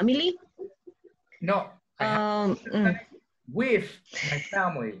my family. No. I have to exercise with my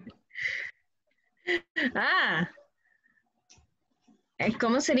family. Ah.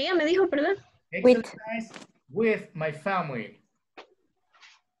 ¿Cómo sería? Me dijo, perdón. Exercise with my family.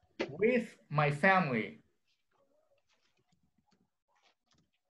 With my family.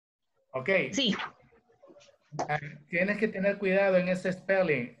 Ok. Sí. Tienes que tener cuidado en ese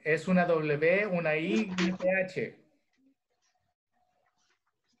spelling. Es una W, una I y una TH.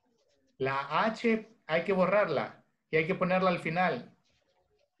 La H hay que borrarla y hay que ponerla al final.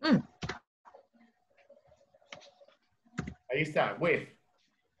 Ahí está, with.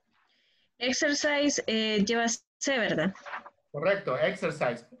 Exercise lleva C, ¿verdad? Correcto,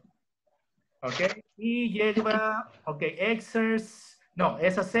 exercise. Ok, y lleva, ok, exercise. No,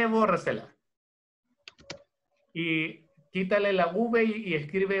 esa C, bórrasela. y quítale la V y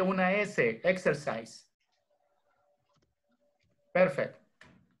escribe una S, exercise. Perfect.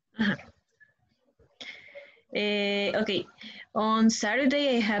 Okay. On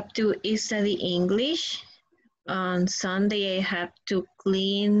Saturday, I have to study English. On Sunday, I have to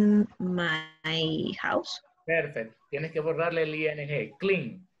clean my house. Perfect. Tienes que borrarle el ING.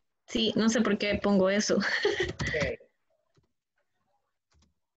 Clean. Sí, no sé por qué pongo eso. Okay.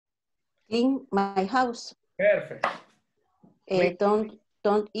 Clean my house. Perfect.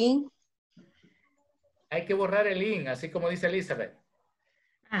 Don't in. Hay que borrar el in, así como dice Elizabeth.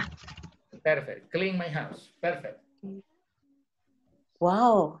 Ah. Perfect. Clean my house. Perfect.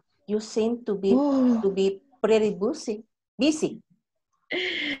 Wow, you seem to be pretty busy.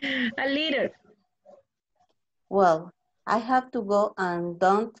 A little. Well, I have to go and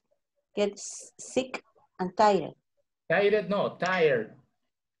don't get sick and tired. Tired, no, tired.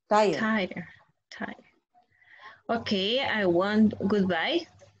 Tired. Okay, I want goodbye.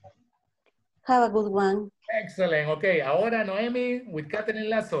 Have a good one. Excellent. Okay, ahora Noemi with Catherine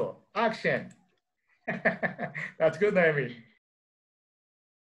Lazo. Action. That's good, Noemi.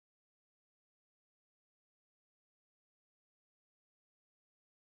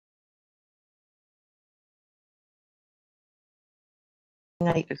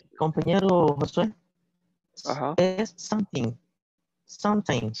 Compañero Josué. Ajá. Es something.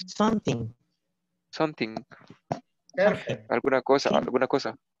 Perfect. Alguna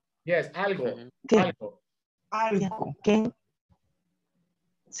cosa. Yes, algo. ¿Qué? Algo. Algo. ¿Qué?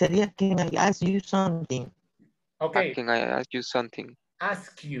 Sería can I ask you something? Okay. Can I ask you something?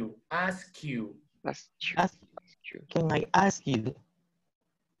 Ask you. Can I ask you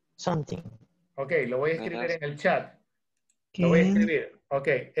something? Okay, lo voy a escribir en el chat. ¿Qué? Lo voy a escribir.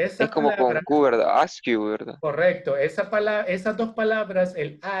 Okay, esa Es como palabra. con Q, ¿verdad? Ask you, ¿verdad? Correcto. Esas dos palabras,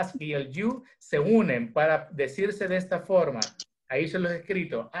 el ask y el you, se unen para decirse de esta forma. Ahí se los he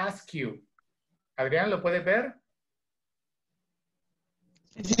escrito. Ask you. Adrián, ¿lo puedes ver?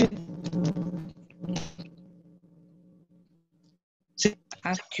 Sí,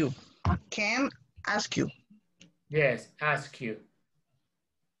 ask you. Can ask you. Yes, ask you.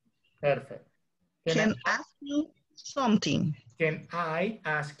 Perfect. Can I ask you something? Can I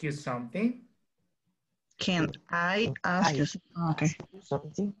ask you something? Can I ask you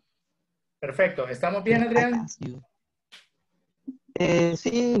something? Perfecto. ¿Estamos bien, Adrián?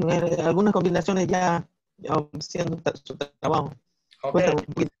 Sí, algunas combinaciones ya haciendo su trabajo. Okay. Cuesta un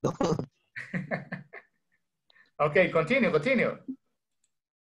poquito. Okay, continue.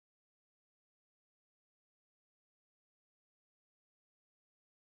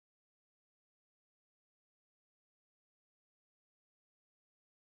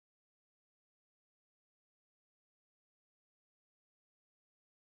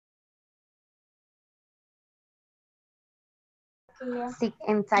 Sick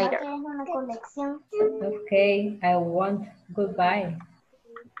and tired. Okay, I want goodbye.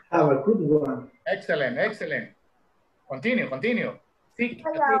 Have a good one. Excellent. Continue. Sí,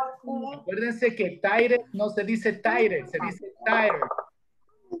 acuérdense que tired no se dice tired, se dice tired.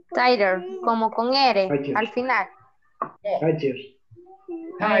 Tired, como con R Ayer. al final. Ayer.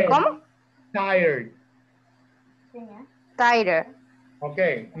 ¿Cómo? Tired. Tired.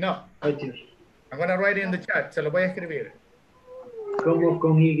 Okay, no. Ayer. I'm going to write it in the chat. Se lo voy a escribir. Como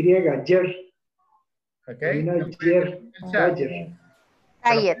con Y, ayer. Okay. Ayer. Ayer.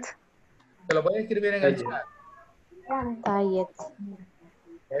 Tired. Se lo voy a escribir en el chat. Tired.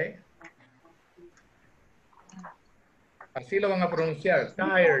 Okay. Así lo van a pronunciar.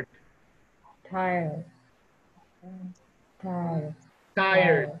 Tired. Tired.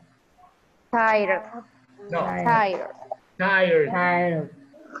 No.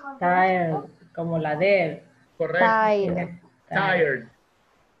 Tired. Como la de él. Correcto.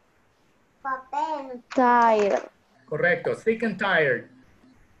 Tired. Correcto. Sick and tired.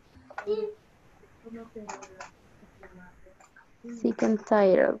 Sick and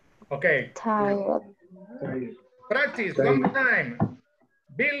tired. Okay. Tired. Practice one more time.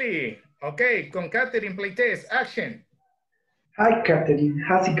 Billy. Okay, con Catherine, play test. Action. Hi, Catherine.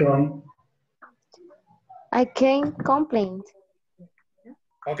 How's it going? I can't complain.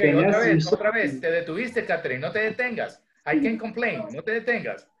 Okay, otra vez. Te detuviste, Catherine. No te detengas. I can't complain. No te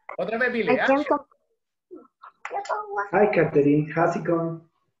detengas. Otra vez, Billy. Action. Hi, Catherine. How's it going?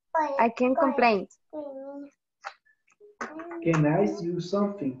 I can't complain. Can I ask you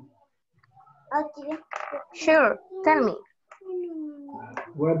something? Sure, tell me.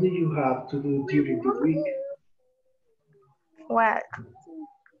 What do you have to do during the week? Well,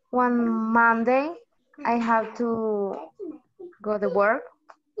 one Monday I have to go to work.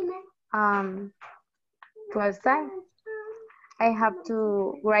 Tuesday, I have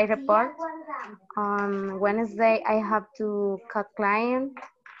to write report. On Wednesday, I have to cut client.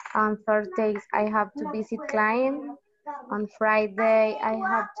 On Thursdays, I have to visit client. On Friday, I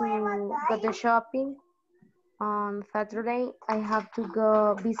have to go to shopping. On Saturday, I have to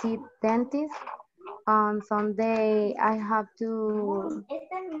go visit dentist. On Sunday, I have to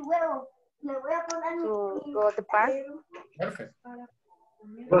go to the park. Perfect.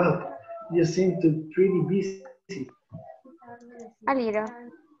 Well, you seem to pretty busy. A little.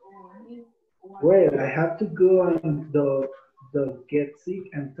 Well, I have to go and the get sick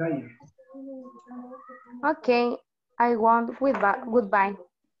and tired. Okay, I want goodbye.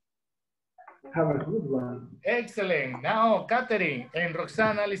 Have a good one. Excellent. Now, Catherine and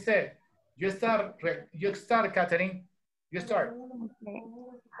Roxana Lisette. You start, Catherine. You start. Okay.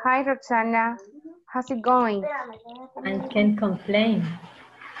 Hi, Roxana. How's it going? I can't complain.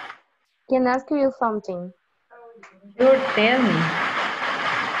 Can I ask you something? Sure, tell me.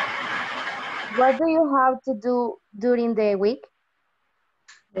 What do you have to do during the week?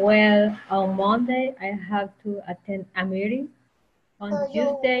 Well, on Monday, I have to attend a meeting. On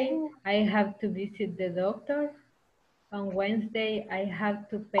Tuesday, I have to visit the doctor. On Wednesday, I have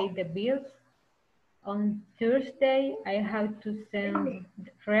to pay the bills. On Thursday, I have to send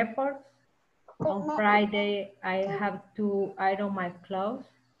reports. On Friday, I have to iron my clothes.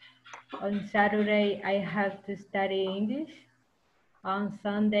 On Saturday, I have to study English. On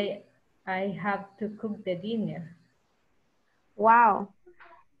Sunday, I have to cook the dinner. Wow,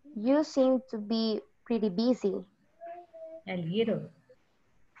 you seem to be pretty busy. A little.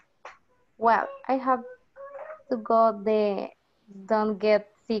 Well, I have to go there. Don't get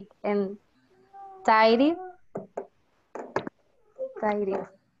sick and tired. Tired.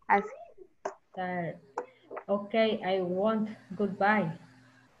 Tired. Okay, I want goodbye.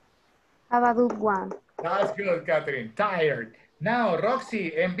 Have a good one. That's good, Catherine. Tired. Now,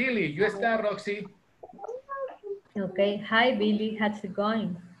 Roxy and Billy. You start, Roxy. Okay, hi Billy, how's it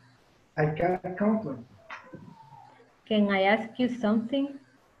going? I can't complain. Can I ask you something?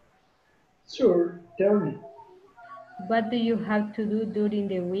 Sure, tell me. What do you have to do during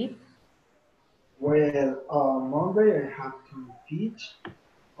the week? Well, on Monday I have to teach.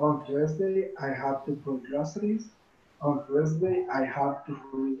 On Tuesday I have to put groceries. On Thursday I have to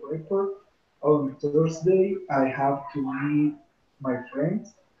read report. On Thursday I have to meet my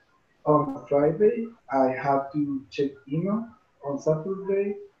friends. On Friday I have to check email. On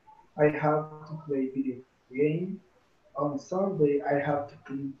Saturday I have to play video game. On Sunday I have to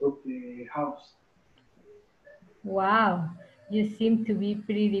clean up the house. Wow, you seem to be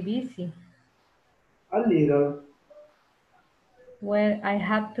pretty busy. A little. Well, I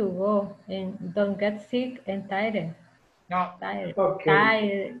have to go and don't get sick and tired. No. Tired.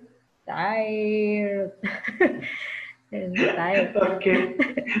 Okay. Tired. Tired. Okay.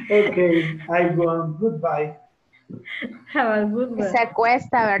 Okay. I go on. Goodbye. Have a good one. Se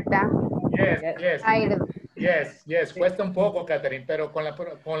cuesta, ¿verdad? Yes. Tired. Yes. Cuesta un poco, Catherine, pero con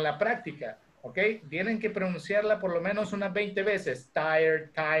la práctica, ¿ok? Tienen que pronunciarla por lo menos unas 20 veces. Tired.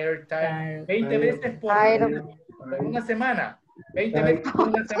 20 veces por una semana. 20 veces por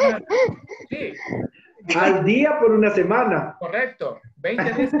una semana. Sí. Al día por una semana. Correcto.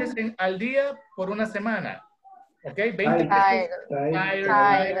 20 veces al día por una semana. ¿Ok? 20 veces.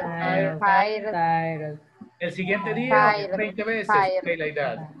 Tired. El siguiente día, 20 veces. Okay, like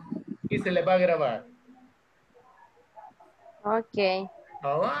that. Y se le va a grabar. Okay.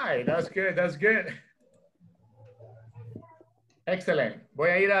 All right. That's good. Excellent. Voy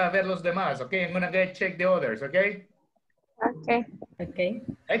a ir a ver los demás. Okay. I'm going to get check the others. Okay. Okay.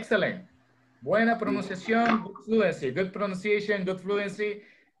 Excellent. Buena pronunciación, good fluency. Good pronunciation, good fluency,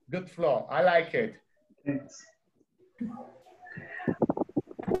 good flow. I like it. Thanks.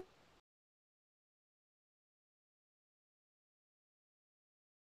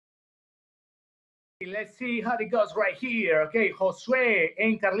 Let's see how it goes right here. Okay, Josué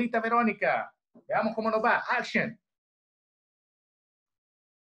en Carlita Verónica. Veamos cómo nos va. Action.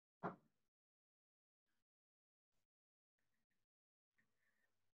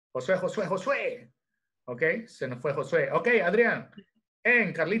 Josué. Ok, se nos fue Josué. Ok, Adrián.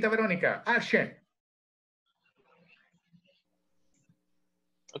 En Carlita Verónica. Action.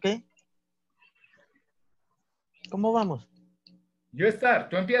 Ok. ¿Cómo vamos? You start.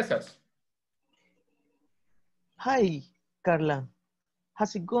 Tú empiezas. Hi, Carla.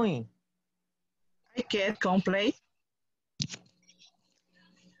 How's it going? I can't complain.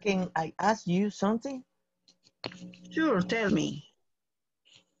 Can I ask you something? Sure, tell me.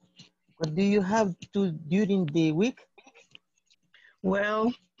 What do you have to do during the week?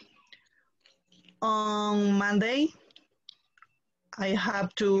 Well, On Monday, I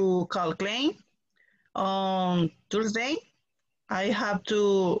have to call claim. On Tuesday, I have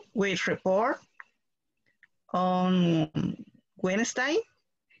to wait report. On Wednesday,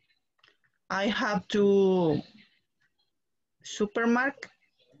 I have to supermarket.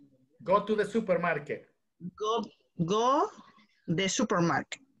 Go to the supermarket. Go the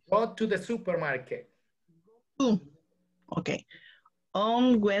supermarket. Go to the supermarket. Okay.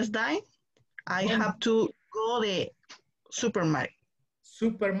 On Wednesday, I have to go the supermarket.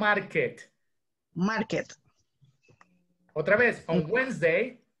 Supermarket. Market. Otra vez, on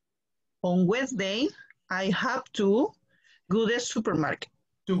Wednesday. On Wednesday, I have to go the supermarket.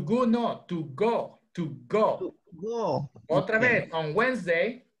 To go, no, to go, to go. To go. Otra Okay. vez, on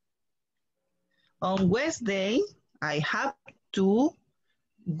Wednesday. On Wednesday, I have to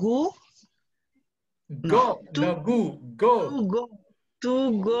go. Go, no, go, go.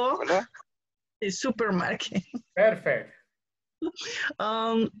 To go the supermarket. Perfect.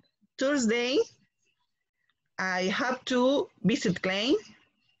 On Thursday, I have to visit claim.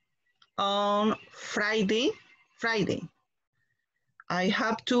 On Friday, I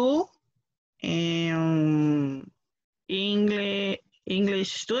have to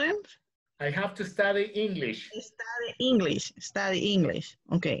English student. I have to study English. Study English.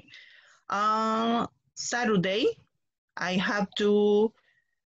 Okay. Saturday, I have to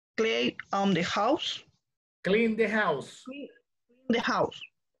clean the house. Clean the house.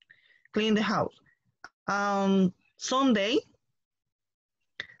 Clean the house. Sunday,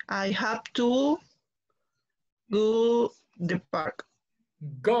 I have to go the park.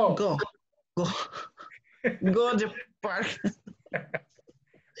 Go. Go the park.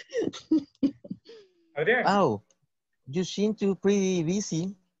 Oh, you seem to be pretty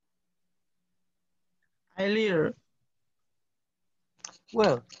busy. A little.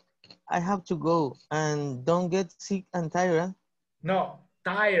 Well, I have to go and don't get sick and tired. No,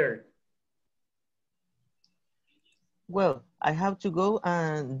 tired. Well, I have to go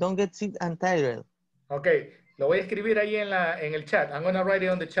and don't get sick and tired. Ok, lo voy a escribir ahí en el chat. I'm going to write it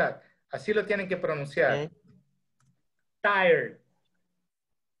on the chat. Así lo tienen que pronunciar. Okay. Tired.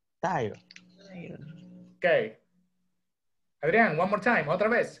 Tired. Ok. Adrián, one more time, otra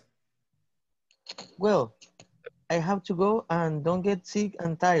vez. Well, I have to go and don't get sick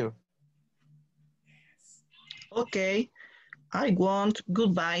and tired. Okay, I want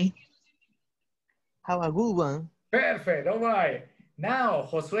goodbye. Have a good one. Perfect, all right. Now,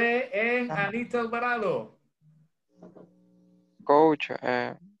 Josué and Anita Alvarado. Coach,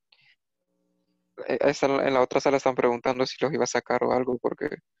 en la otra sala están preguntando si los iba a sacar o algo,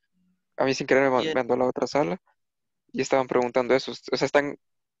 porque a mí sin querer me mandó a la otra sala y estaban preguntando eso. O sea, están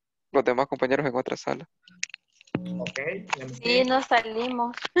los demás compañeros en otra sala. Ok. Sí, nos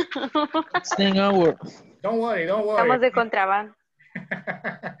salimos. Don't worry, don't worry. Estamos de contrabando.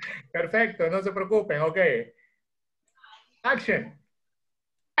 Perfecto, no se preocupen, ok. Action.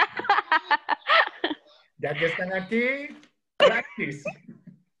 Ya que están aquí, practice.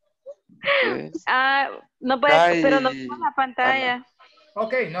 No puede, pero no vemos la pantalla.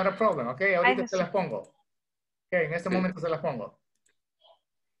 Ok, not a problem, ok, ahorita se las pongo. Ok, en este momento se las pongo.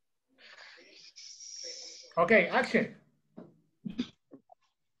 Ok, action.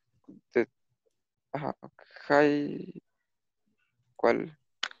 Hi. ¿Cuál?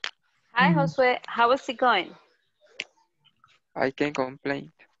 Hi, Josué. How is it going? I can't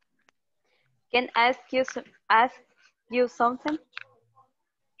complain. Can I ask you something?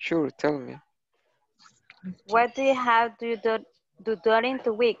 Sure, tell me. What do you have to do during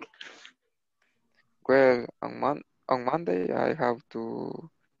the week? Well, on Monday I have to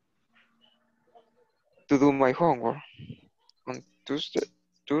do my homework. On Tuesday,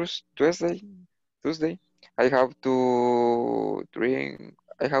 I have to drink.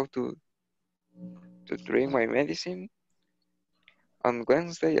 I have to drink my medicine. On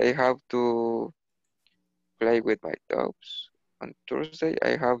Wednesday, I have to play with my dogs. On Thursday,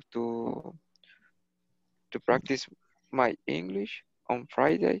 I have to practice my English. On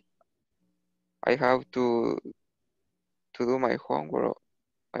Friday, I have to do my homework.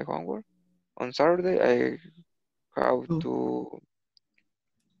 On Saturday, I have to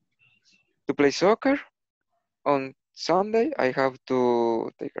play soccer. On Sunday, I have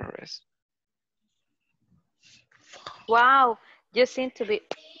to take a rest. Wow, you seem to be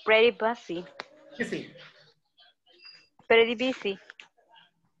pretty busy. Busy. Pretty busy.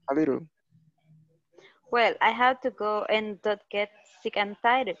 A little. Well, I have to go and don't get sick and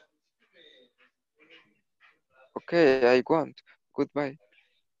tired. Okay, I want. Goodbye.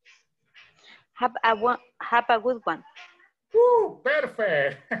 Have a good one. Woo,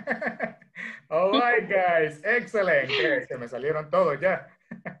 perfect. All right, guys. Excellent. Okay, se me salieron todos ya.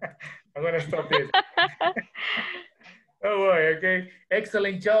 I'm going to stop this. Oh boy, okay.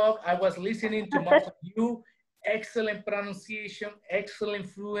 Excellent job. I was listening to most of you. Excellent pronunciation, excellent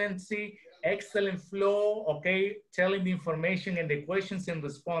fluency, excellent flow, okay? Telling the information and the questions and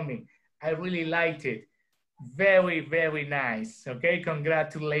responding. I really liked it. Very, very nice, okay?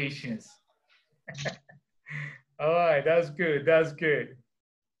 Congratulations. All right, that's good, that's good.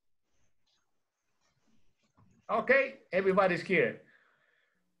 Okay, everybody's here.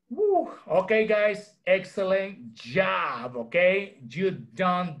 Woo. Okay, guys, excellent job, okay? You've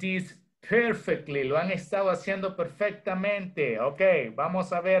done this perfectly. Lo han estado haciendo perfectamente. Okay,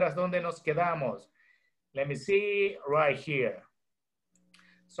 vamos a ver a dónde nos quedamos. Let me see right here.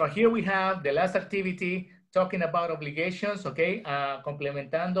 So here we have the last activity talking about obligations, okay?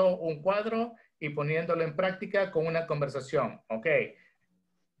 Complementando un cuadro y poniéndolo en práctica con una conversación, okay?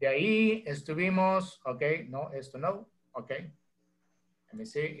 De ahí estuvimos, okay, no, esto no, okay. Let me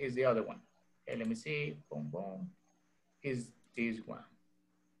see, is the other one. Okay, let me see, boom, boom, is this one.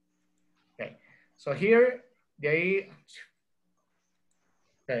 Okay, so here, de ahí,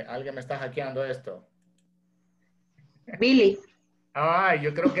 okay, alguien me está hackeando esto. Billy. Ay,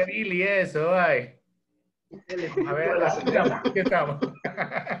 yo creo que Billy es, ay. A ver, aquí estamos.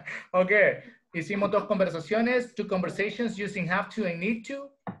 Okay, hicimos dos conversaciones, two conversations using have to and need to,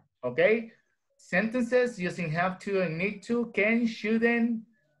 okay. Sentences using have to and need to, can, shouldn't,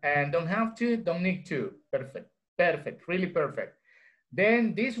 and don't have to, don't need to. Perfect, perfect, really perfect.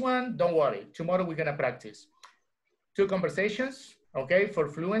 Then this one, don't worry. Tomorrow we're gonna practice. Two conversations, okay, for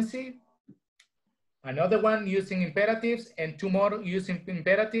fluency. Another one using imperatives and two more using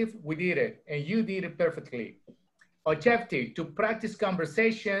imperative. We did it and you did it perfectly. Objective, to practice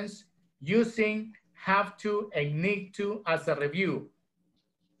conversations using have to and need to as a review.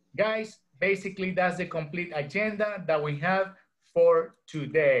 Guys, basically that's the complete agenda that we have for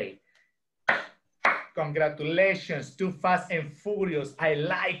today. Congratulations, too fast and furious. I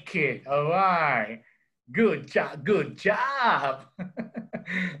like it, all right. Good job, good job.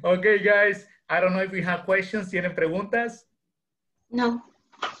 Okay, guys, I don't know if we have questions. ¿Tienen preguntas? No.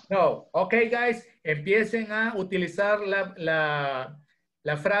 No, okay, guys, empiecen a utilizar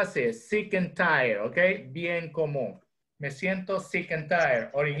la frase sick and tired, okay, bien común. Me siento sick and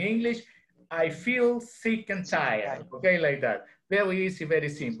tired, or in English, I feel sick and tired, okay, like that. Very easy, very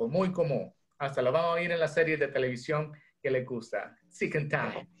simple, muy común. Hasta lo van a oír en las series de televisión que les gusta. Sick and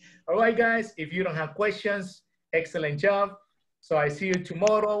tired. All right, guys, if you don't have questions, excellent job. So I see you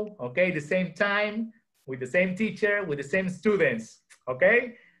tomorrow, okay, the same time, with the same teacher, with the same students,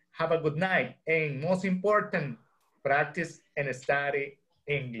 okay? Have a good night. And most important, practice and study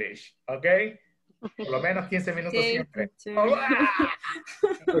English, okay? Por lo menos 15 minutos siempre. Oh,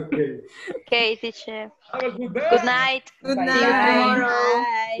 Okay, teacher. have a good night. Good night. Good See you night. tomorrow.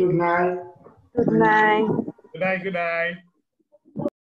 Good night. Good night. Good night, good night.